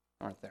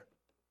 aren't there?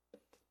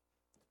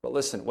 But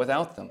listen,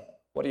 without them,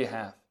 what do you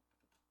have?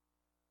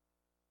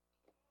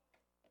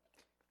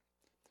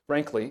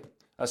 Frankly,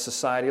 a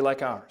society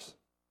like ours,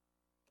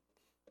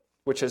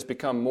 which has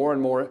become more and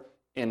more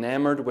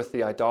enamored with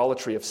the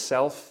idolatry of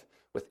self,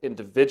 with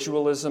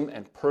individualism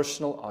and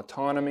personal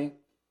autonomy,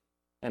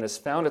 and has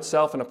found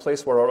itself in a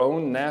place where our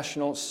own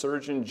National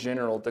Surgeon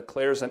General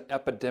declares an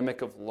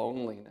epidemic of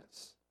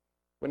loneliness.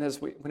 When have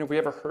we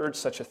ever heard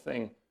such a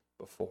thing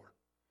before?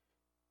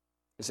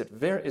 Is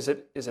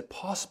it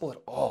possible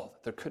at all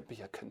that there could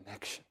be a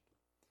connection?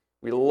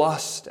 We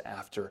lust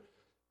after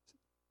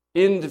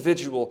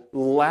individual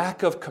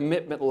lack of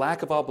commitment,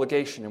 lack of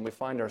obligation, and we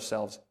find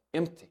ourselves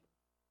empty.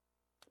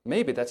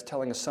 Maybe that's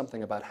telling us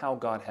something about how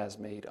God has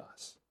made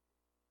us.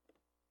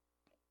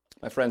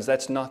 My friends,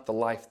 that's not the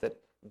life that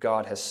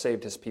God has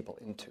saved his people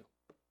into.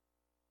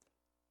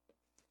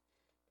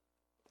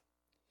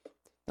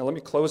 Now let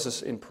me close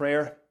this in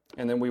prayer,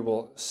 and then we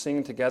will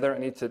sing together. I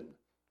need to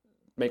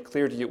make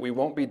clear to you, we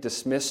won't be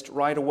dismissed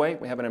right away.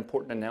 We have an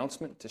important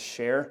announcement to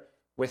share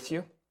with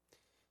you.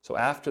 So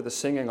after the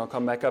singing, I'll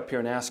come back up here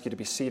and ask you to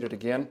be seated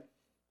again.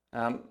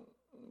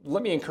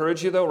 Let me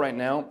encourage you, though, right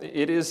now,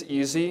 it is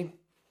easy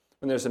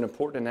when there's an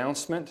important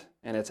announcement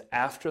and it's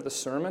after the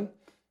sermon.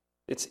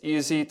 It's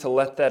easy to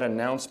let that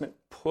announcement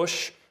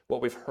push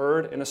what we've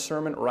heard in a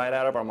sermon right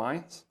out of our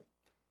minds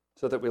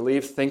so that we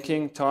leave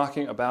thinking,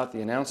 talking about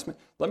the announcement.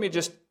 Let me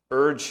just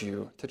urge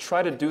you to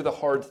try to do the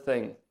hard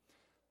thing,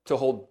 to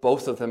hold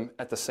both of them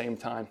at the same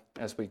time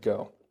as we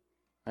go.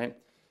 Right?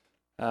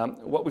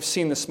 What we've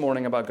seen this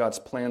morning about God's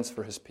plans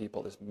for his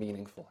people is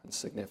meaningful and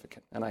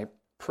significant, and I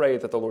pray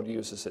that the Lord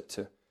uses it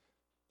to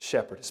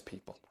shepherd his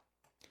people.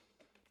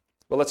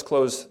 Well, let's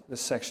close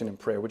this section in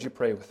prayer. Would you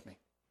pray with me?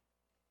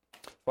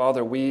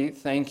 Father, we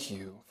thank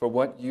you for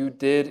what you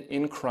did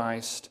in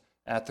Christ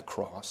at the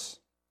cross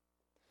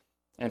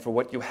and for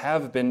what you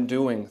have been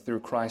doing through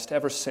Christ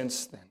ever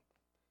since then,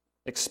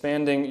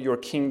 expanding your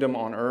kingdom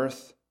on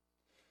earth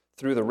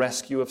through the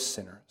rescue of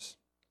sinners.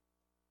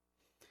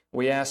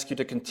 We ask you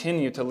to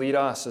continue to lead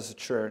us as a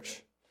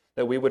church,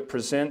 that we would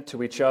present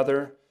to each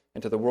other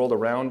and to the world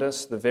around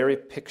us the very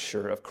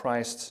picture of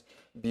Christ's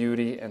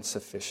beauty and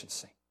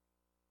sufficiency.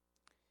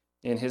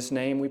 In his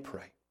name we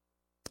pray.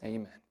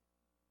 Amen.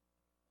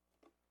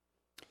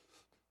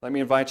 Let me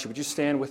invite you, would you stand with